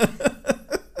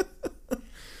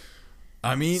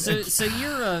 I mean, so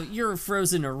you're a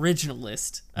Frozen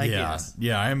originalist, I guess.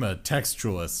 Yeah, I'm a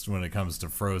textualist when it comes to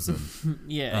Frozen.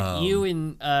 Yeah, you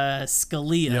and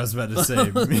Scalia. Yeah, I was about to say,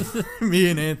 me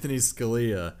and Anthony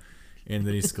Scalia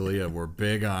were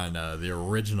big on the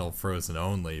original Frozen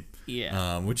only.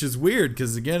 Yeah. Which is weird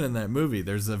because again in that movie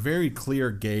there's a very clear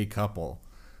gay couple.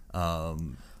 But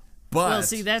well,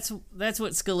 see, that's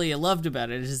what Scalia loved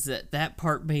about it, is that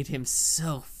part made him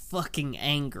so fucking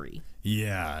angry.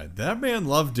 Yeah, that man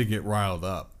loved to get riled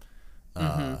up.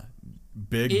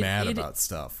 Mad about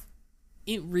stuff.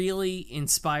 It really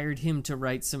inspired him to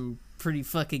write some pretty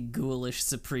fucking ghoulish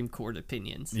Supreme Court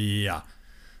opinions. Yeah.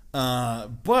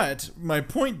 But my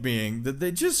point being that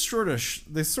they just sort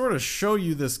of show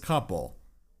you this couple,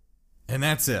 and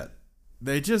that's it.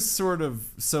 They just sort of,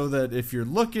 so that if you're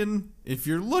looking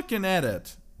at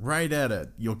it, right at it,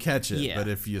 you'll catch it. Yeah. But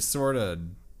if you sort of,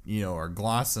 are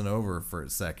glossing over for a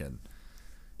second,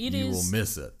 you will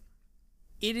miss it.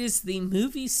 It is the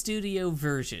movie studio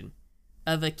version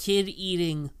of a kid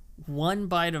eating one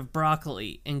bite of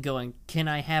broccoli and going, "Can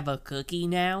I have a cookie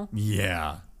now?"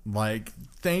 Yeah. Like,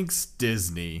 thanks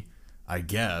Disney, I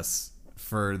guess,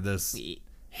 for this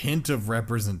hint of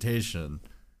representation.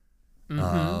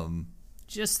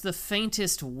 Just the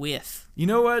faintest whiff. You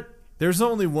know what? There's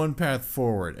only one path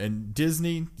forward, and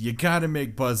Disney, you gotta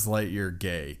make Buzz Lightyear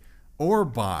gay. Or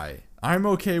bi. I'm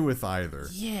okay with either.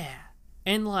 Yeah.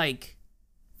 And like,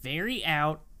 very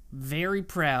out, very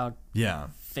proud, Yeah.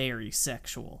 very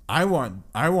sexual. I want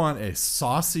a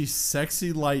saucy,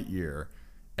 sexy Lightyear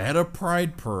at a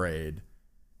pride parade.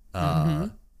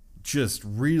 Just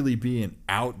really being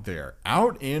out there.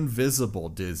 Out and visible,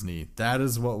 Disney. That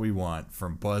is what we want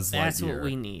from Buzz Lightyear. That's what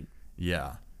we need.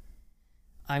 Yeah.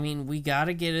 I mean, we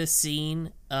gotta get a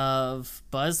scene of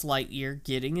Buzz Lightyear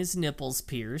getting his nipples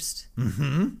pierced.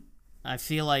 I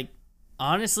feel like,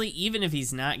 honestly, even if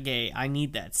he's not gay, I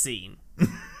need that scene.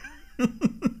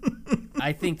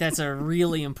 I think that's a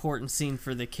really important scene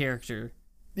for the character.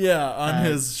 Yeah, on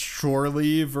his shore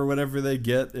leave or whatever they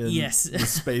get in the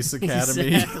Space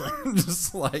Academy. Exactly.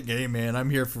 Just like, hey man, I'm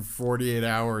here for 48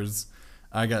 hours.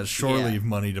 I got shore leave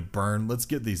money to burn. Let's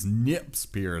get these nips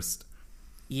pierced.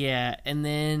 Yeah, and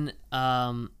then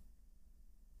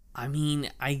I mean,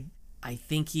 I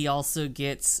think he also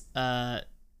gets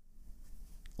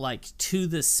like to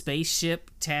the spaceship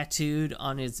tattooed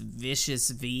on his vicious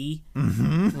V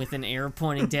with an arrow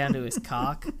pointing down to his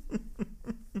cock.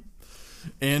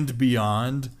 And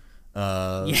beyond,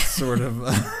 sort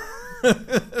of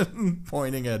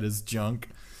pointing at his junk.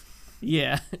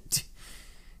 Yeah.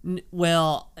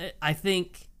 Well, I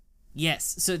think,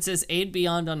 yes. So it says and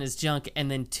beyond on his junk and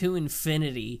then to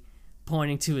infinity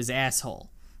pointing to his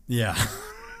asshole. Yeah.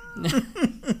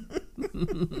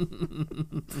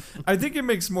 I think it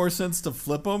makes more sense to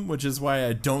flip them, which is why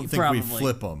I don't think we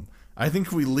flip them. I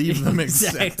think we leave them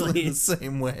exactly the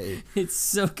same way. It's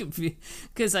so confusing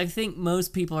because I think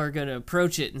most people are going to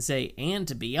approach it and say and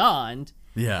to beyond.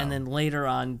 Yeah. And then later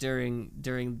on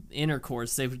during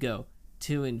intercourse, they would go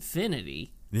to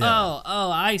infinity. Yeah.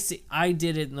 Oh, I see. I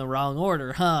did it in the wrong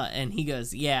order, huh? And he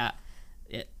goes, yeah,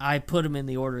 I put them in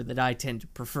the order that I tend to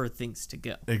prefer things to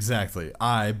go. Exactly.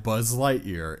 I, Buzz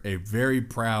Lightyear, a very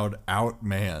proud out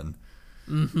man.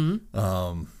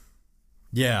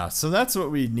 Yeah, so that's what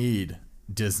we need,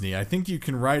 Disney. I think you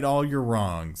can right all your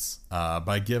wrongs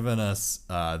by giving us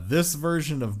this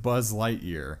version of Buzz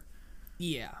Lightyear.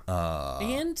 Yeah.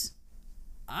 And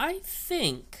I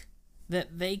think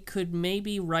that they could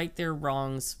maybe right their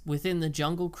wrongs within the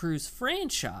Jungle Cruise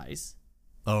franchise.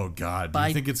 Oh, God. Do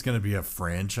you think it's going to be a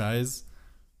franchise?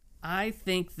 I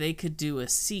think they could do a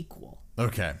sequel.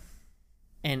 Okay.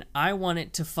 And I want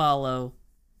it to follow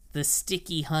the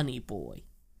Sticky Honey Boy.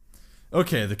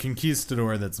 Okay, the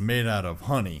conquistador that's made out of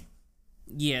honey.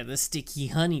 Yeah, the Sticky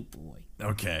Honey Boy.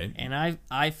 Okay. And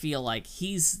I feel like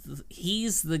he's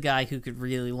the guy who could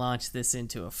really launch this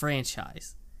into a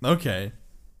franchise. Okay.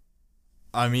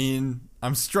 I mean,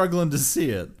 I'm struggling to see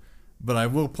it, but I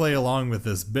will play along with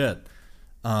this bit.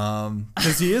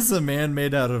 Because he is a man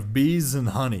made out of bees and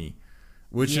honey,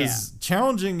 which is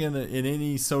challenging in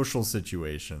any social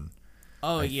situation.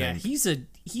 Oh, I yeah. think.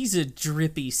 He's a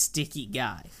drippy, sticky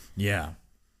guy. Yeah.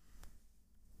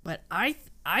 But I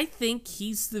think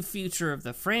he's the future of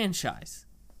the franchise.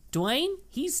 Dwayne,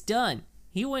 he's done.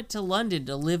 He went to London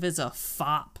to live as a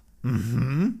fop.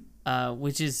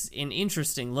 Which is an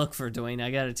interesting look for Dwayne, I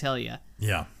gotta tell you.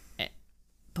 Yeah.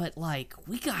 But, like,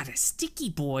 we got a sticky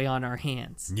boy on our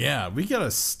hands. Yeah, we got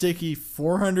a sticky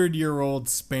 400-year-old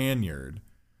Spaniard.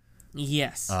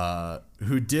 Yes.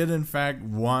 Who did, in fact,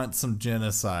 want some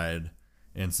genocide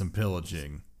and some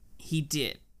pillaging. He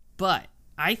did. But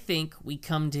I think we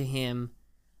come to him,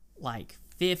 like,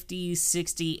 50,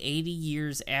 60, 80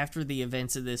 years after the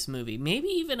events of this movie. Maybe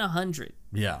even 100.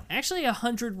 Yeah. Actually,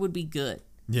 100 would be good.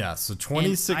 Yeah, so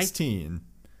 2016.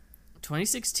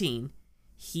 2016,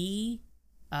 he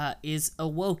is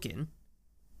awoken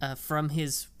from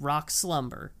his rock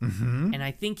slumber. And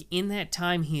I think in that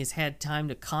time he has had time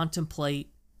to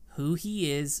contemplate who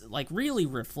he is, like really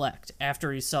reflect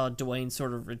after he saw Dwayne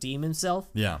sort of redeem himself.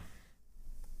 Yeah.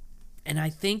 And I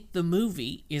think the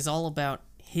movie is all about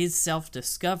his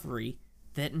self-discovery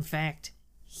that in fact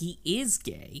he is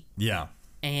gay. Yeah.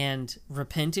 And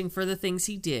repenting for the things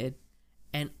he did,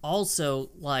 and also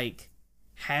like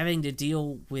having to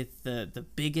deal with the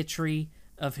bigotry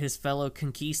of his fellow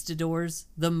conquistadors,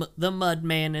 the mud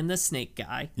man and the snake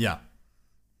guy. Yeah.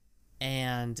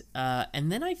 And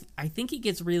then I think he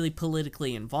gets really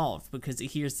politically involved because he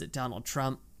hears that Donald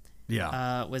Trump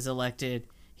was elected,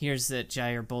 hears that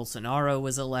Jair Bolsonaro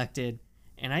was elected,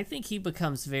 and I think he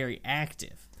becomes very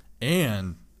active.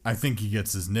 And I think he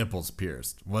gets his nipples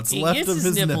pierced. What's he left gets of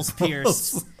his nipples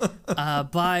pierced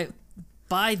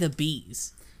by the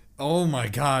bees. Oh my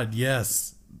God,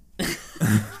 yes.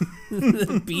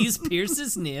 The bees pierce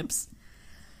his nips.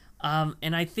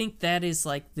 And I think that is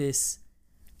like this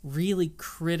really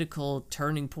critical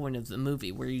turning point of the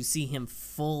movie where you see him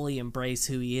fully embrace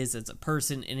who he is as a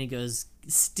person, and he goes,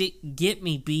 get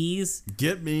me, bees.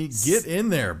 Get in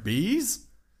there, bees.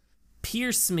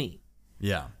 Pierce me.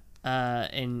 Yeah.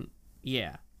 And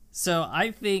yeah. So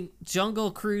I think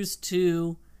Jungle Cruise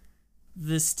 2,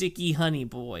 The Sticky Honey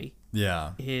Boy,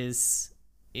 yeah, is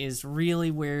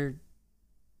really where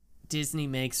Disney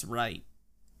makes right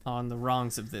on the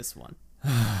wrongs of this one.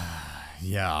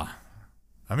 Yeah.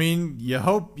 I mean, you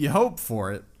hope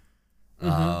for it.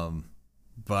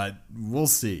 But we'll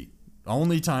see.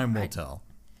 Only time will tell.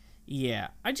 Yeah,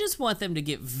 I just want them to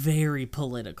get very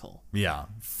political. Yeah,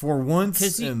 for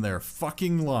once in their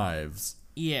fucking lives.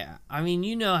 Yeah, I mean,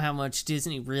 you know how much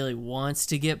Disney really wants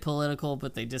to get political,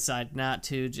 but they decide not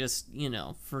to, just,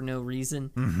 for no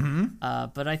reason.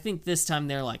 But I think this time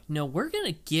they're like, no, we're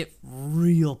gonna get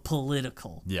real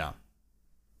political. Yeah.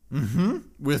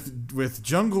 With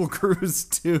Jungle Cruise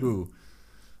 2.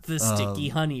 The Sticky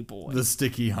Honey Boy. The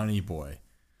Sticky Honey Boy.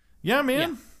 Yeah,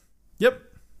 man. Yeah.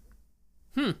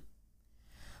 Yep.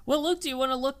 Well, Luke, do you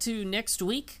want to look to next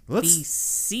week? The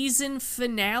season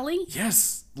finale?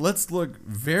 Yes. Let's look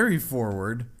very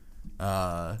forward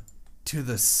to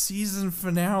the season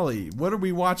finale. What are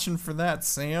we watching for that,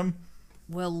 Sam?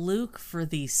 Well, Luke, for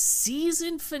the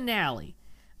season finale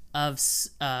of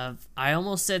I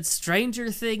almost said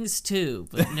Stranger Things 2,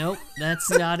 but nope, that's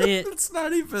not it. It's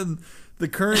not even the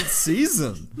current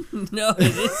season. No,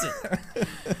 it isn't.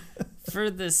 For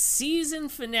the season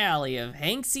finale of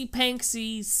Hanksy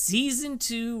Panksy Season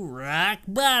 2 Rock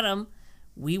Bottom,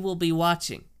 we will be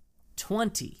watching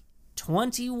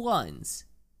 2021's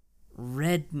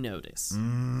Red Notice.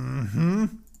 Mm-hmm.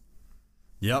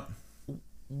 Yep.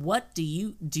 What do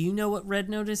you know what Red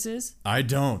Notice is? I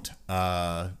don't.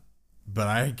 But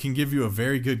I can give you a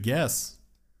very good guess.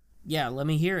 Yeah, let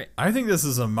me hear it. I think this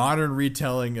is a modern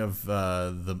retelling of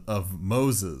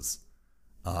Moses.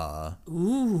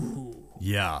 Ooh.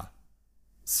 Yeah.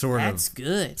 Sort of. That's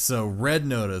good. So Red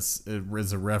Notice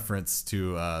is a reference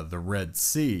to the Red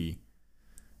Sea.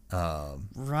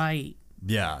 Right.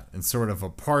 Yeah, and sort of a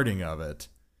parting of it.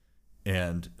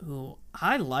 And Ooh,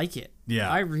 I like it.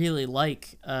 Yeah. I really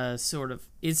like sort of,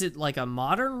 is it like a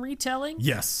modern retelling?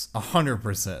 yes,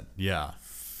 100%. Yeah.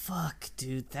 Fuck,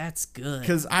 dude, that's good.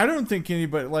 Because I don't think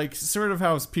anybody, like, sort of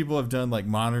how people have done, like,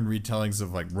 modern retellings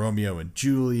of, like, Romeo and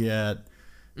Juliet,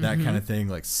 that kind of thing,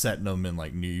 like, setting them in,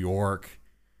 like, New York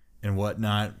and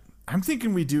whatnot. I'm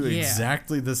thinking we do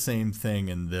exactly the same thing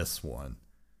in this one.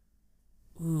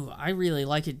 Ooh, I really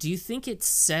like it. Do you think it's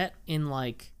set in,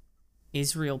 like,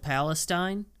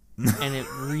 Israel-Palestine? And it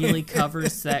really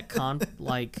covers that,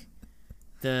 like,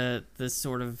 the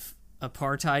sort of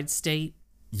apartheid state?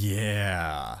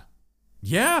 Yeah.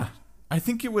 Yeah. I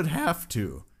think it would have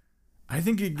to. I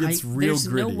think it gets real there's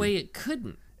gritty. no way it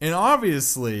couldn't. And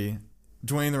obviously,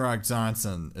 Dwayne The Rock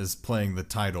Johnson is playing the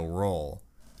title role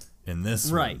in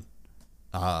this Right.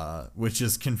 one. Which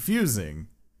is confusing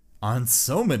on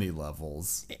so many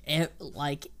levels.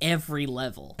 Like, every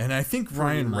level. And I think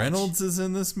Ryan much. Reynolds is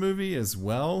in this movie as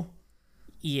well.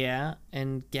 Yeah,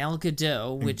 and Gal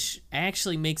Gadot, which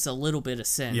actually makes a little bit of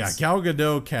sense. Yeah, Gal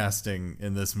Gadot casting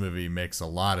in this movie makes a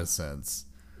lot of sense.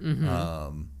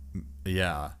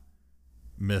 Yeah.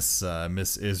 Miss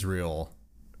Israel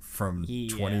from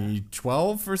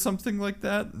 2012 or something like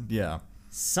that. Yeah.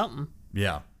 Something.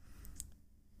 Yeah.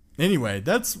 Anyway,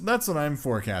 that's what I'm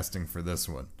forecasting for this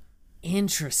one.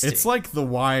 Interesting. It's like The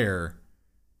Wire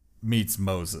meets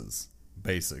Moses,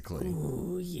 basically.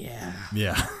 Ooh, yeah.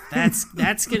 Yeah.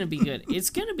 That's gonna be good.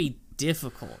 It's gonna be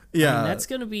difficult. Yeah. I mean, that's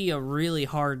gonna be a really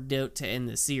hard note to end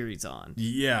the series on.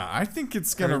 Yeah, I think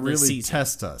it's going to Or the really season.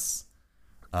 test us.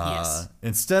 Yes.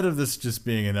 Instead of this just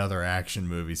being another action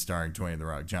movie starring Dwayne The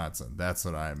Rock Johnson. That's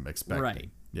what I'm expecting.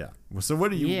 Right. Yeah. Well, so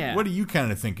what are you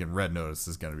kind of thinking Red Notice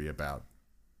is going to be about?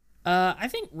 I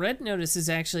think Red Notice is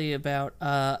actually about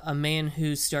a man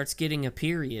who starts getting a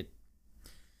period.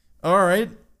 All right.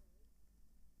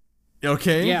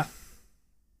 Okay. Yeah.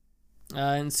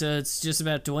 And so it's just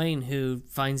about Dwayne who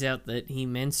finds out that he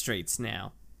menstruates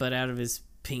now, but out of his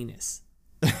penis.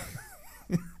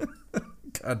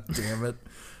 God damn it.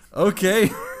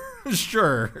 Okay.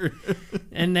 Sure.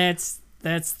 And that's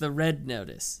the Red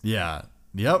Notice. Yeah.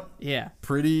 Yep. Yeah.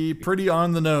 Pretty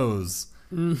on the nose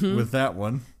with that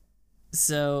one.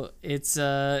 So it's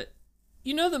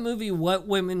you know the movie What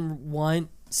Women Want,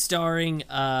 starring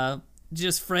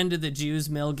just friend of the Jews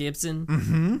Mel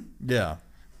Gibson? Yeah.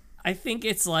 I think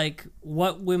it's like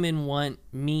What Women Want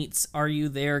meets Are You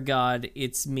There, God?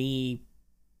 It's Me,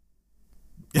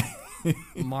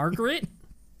 Margaret?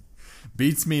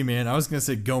 Beats me, man. I was going to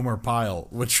say Gomer Pyle,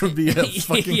 which would be a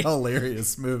fucking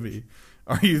hilarious movie.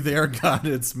 Are you there, God?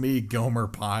 It's me, Gomer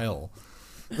Pyle.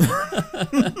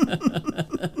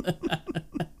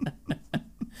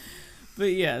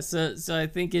 But yeah, so I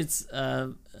think it's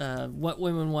What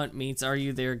Women Want meets Are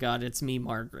You There, God? It's Me,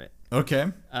 Margaret.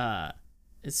 Okay.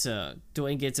 So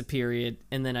Dwayne gets a period,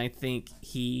 and then I think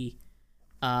he,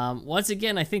 once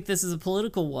again, I think this is a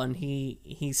political one.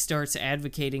 He starts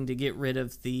advocating to get rid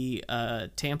of the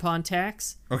tampon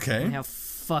tax. Okay. And how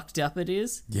fucked up it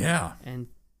is. Yeah.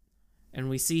 And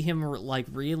we see him like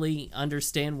really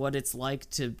understand what it's like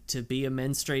to be a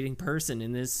menstruating person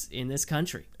in this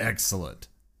country. Excellent.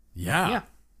 Yeah. Yeah.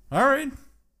 All right.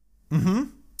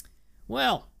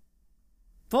 Well,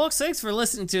 folks, thanks for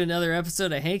listening to another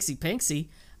episode of Hanksy Panksy.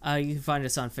 You can find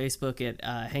us on Facebook at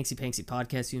Hanksy Panksy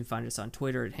Podcast. You can find us on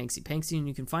Twitter at Hanksy Panksy, and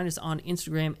you can find us on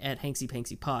Instagram at Hanksy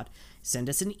Panksy Pod. Send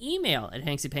us an email at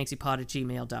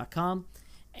hanksypanksypod@gmail.com.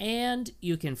 And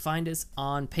you can find us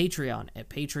on Patreon at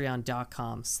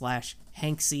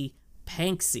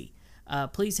patreon.com/HanksyPanksy.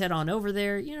 Please head on over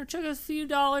there. Check out a few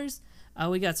dollars.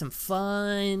 We got some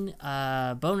fun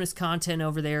bonus content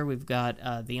over there. We've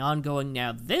got the ongoing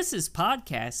Now This Is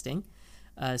Podcasting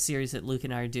series that Luke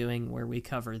and I are doing, where we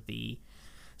cover the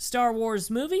Star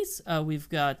Wars movies. We've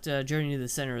got Journey to the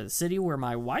Center of the City, where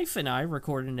my wife and I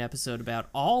recorded an episode about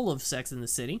all of Sex and the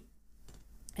City.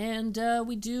 And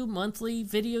we do monthly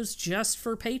videos just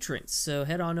for patrons. So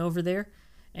head on over there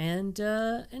and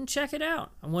check it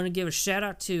out. I want to give a shout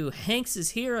out to Hanks's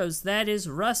heroes. That is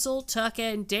Russell, Tuck,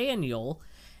 and Daniel.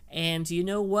 And you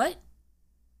know what?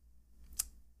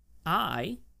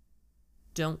 I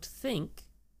don't think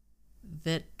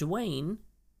that Dwayne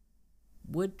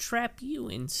would trap you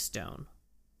in stone.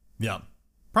 Yeah.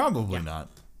 Probably not.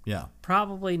 Yeah.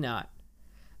 Probably not.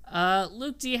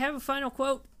 Luke, do you have a final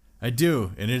quote? I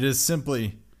do, and it is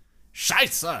simply,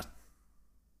 Scheisse!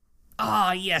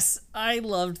 Ah, yes. I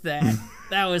loved that.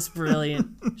 That was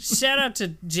brilliant. Shout out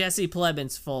to Jesse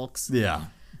Plemons, folks. Yeah.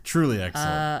 Truly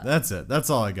excellent. That's it. That's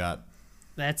all I got.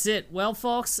 That's it. Well,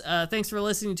 folks, thanks for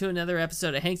listening to another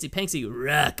episode of Hanksy Panksy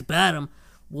Rock Bottom.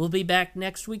 We'll be back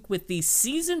next week with the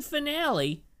season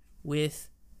finale with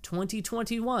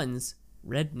 2021's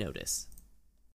Red Notice.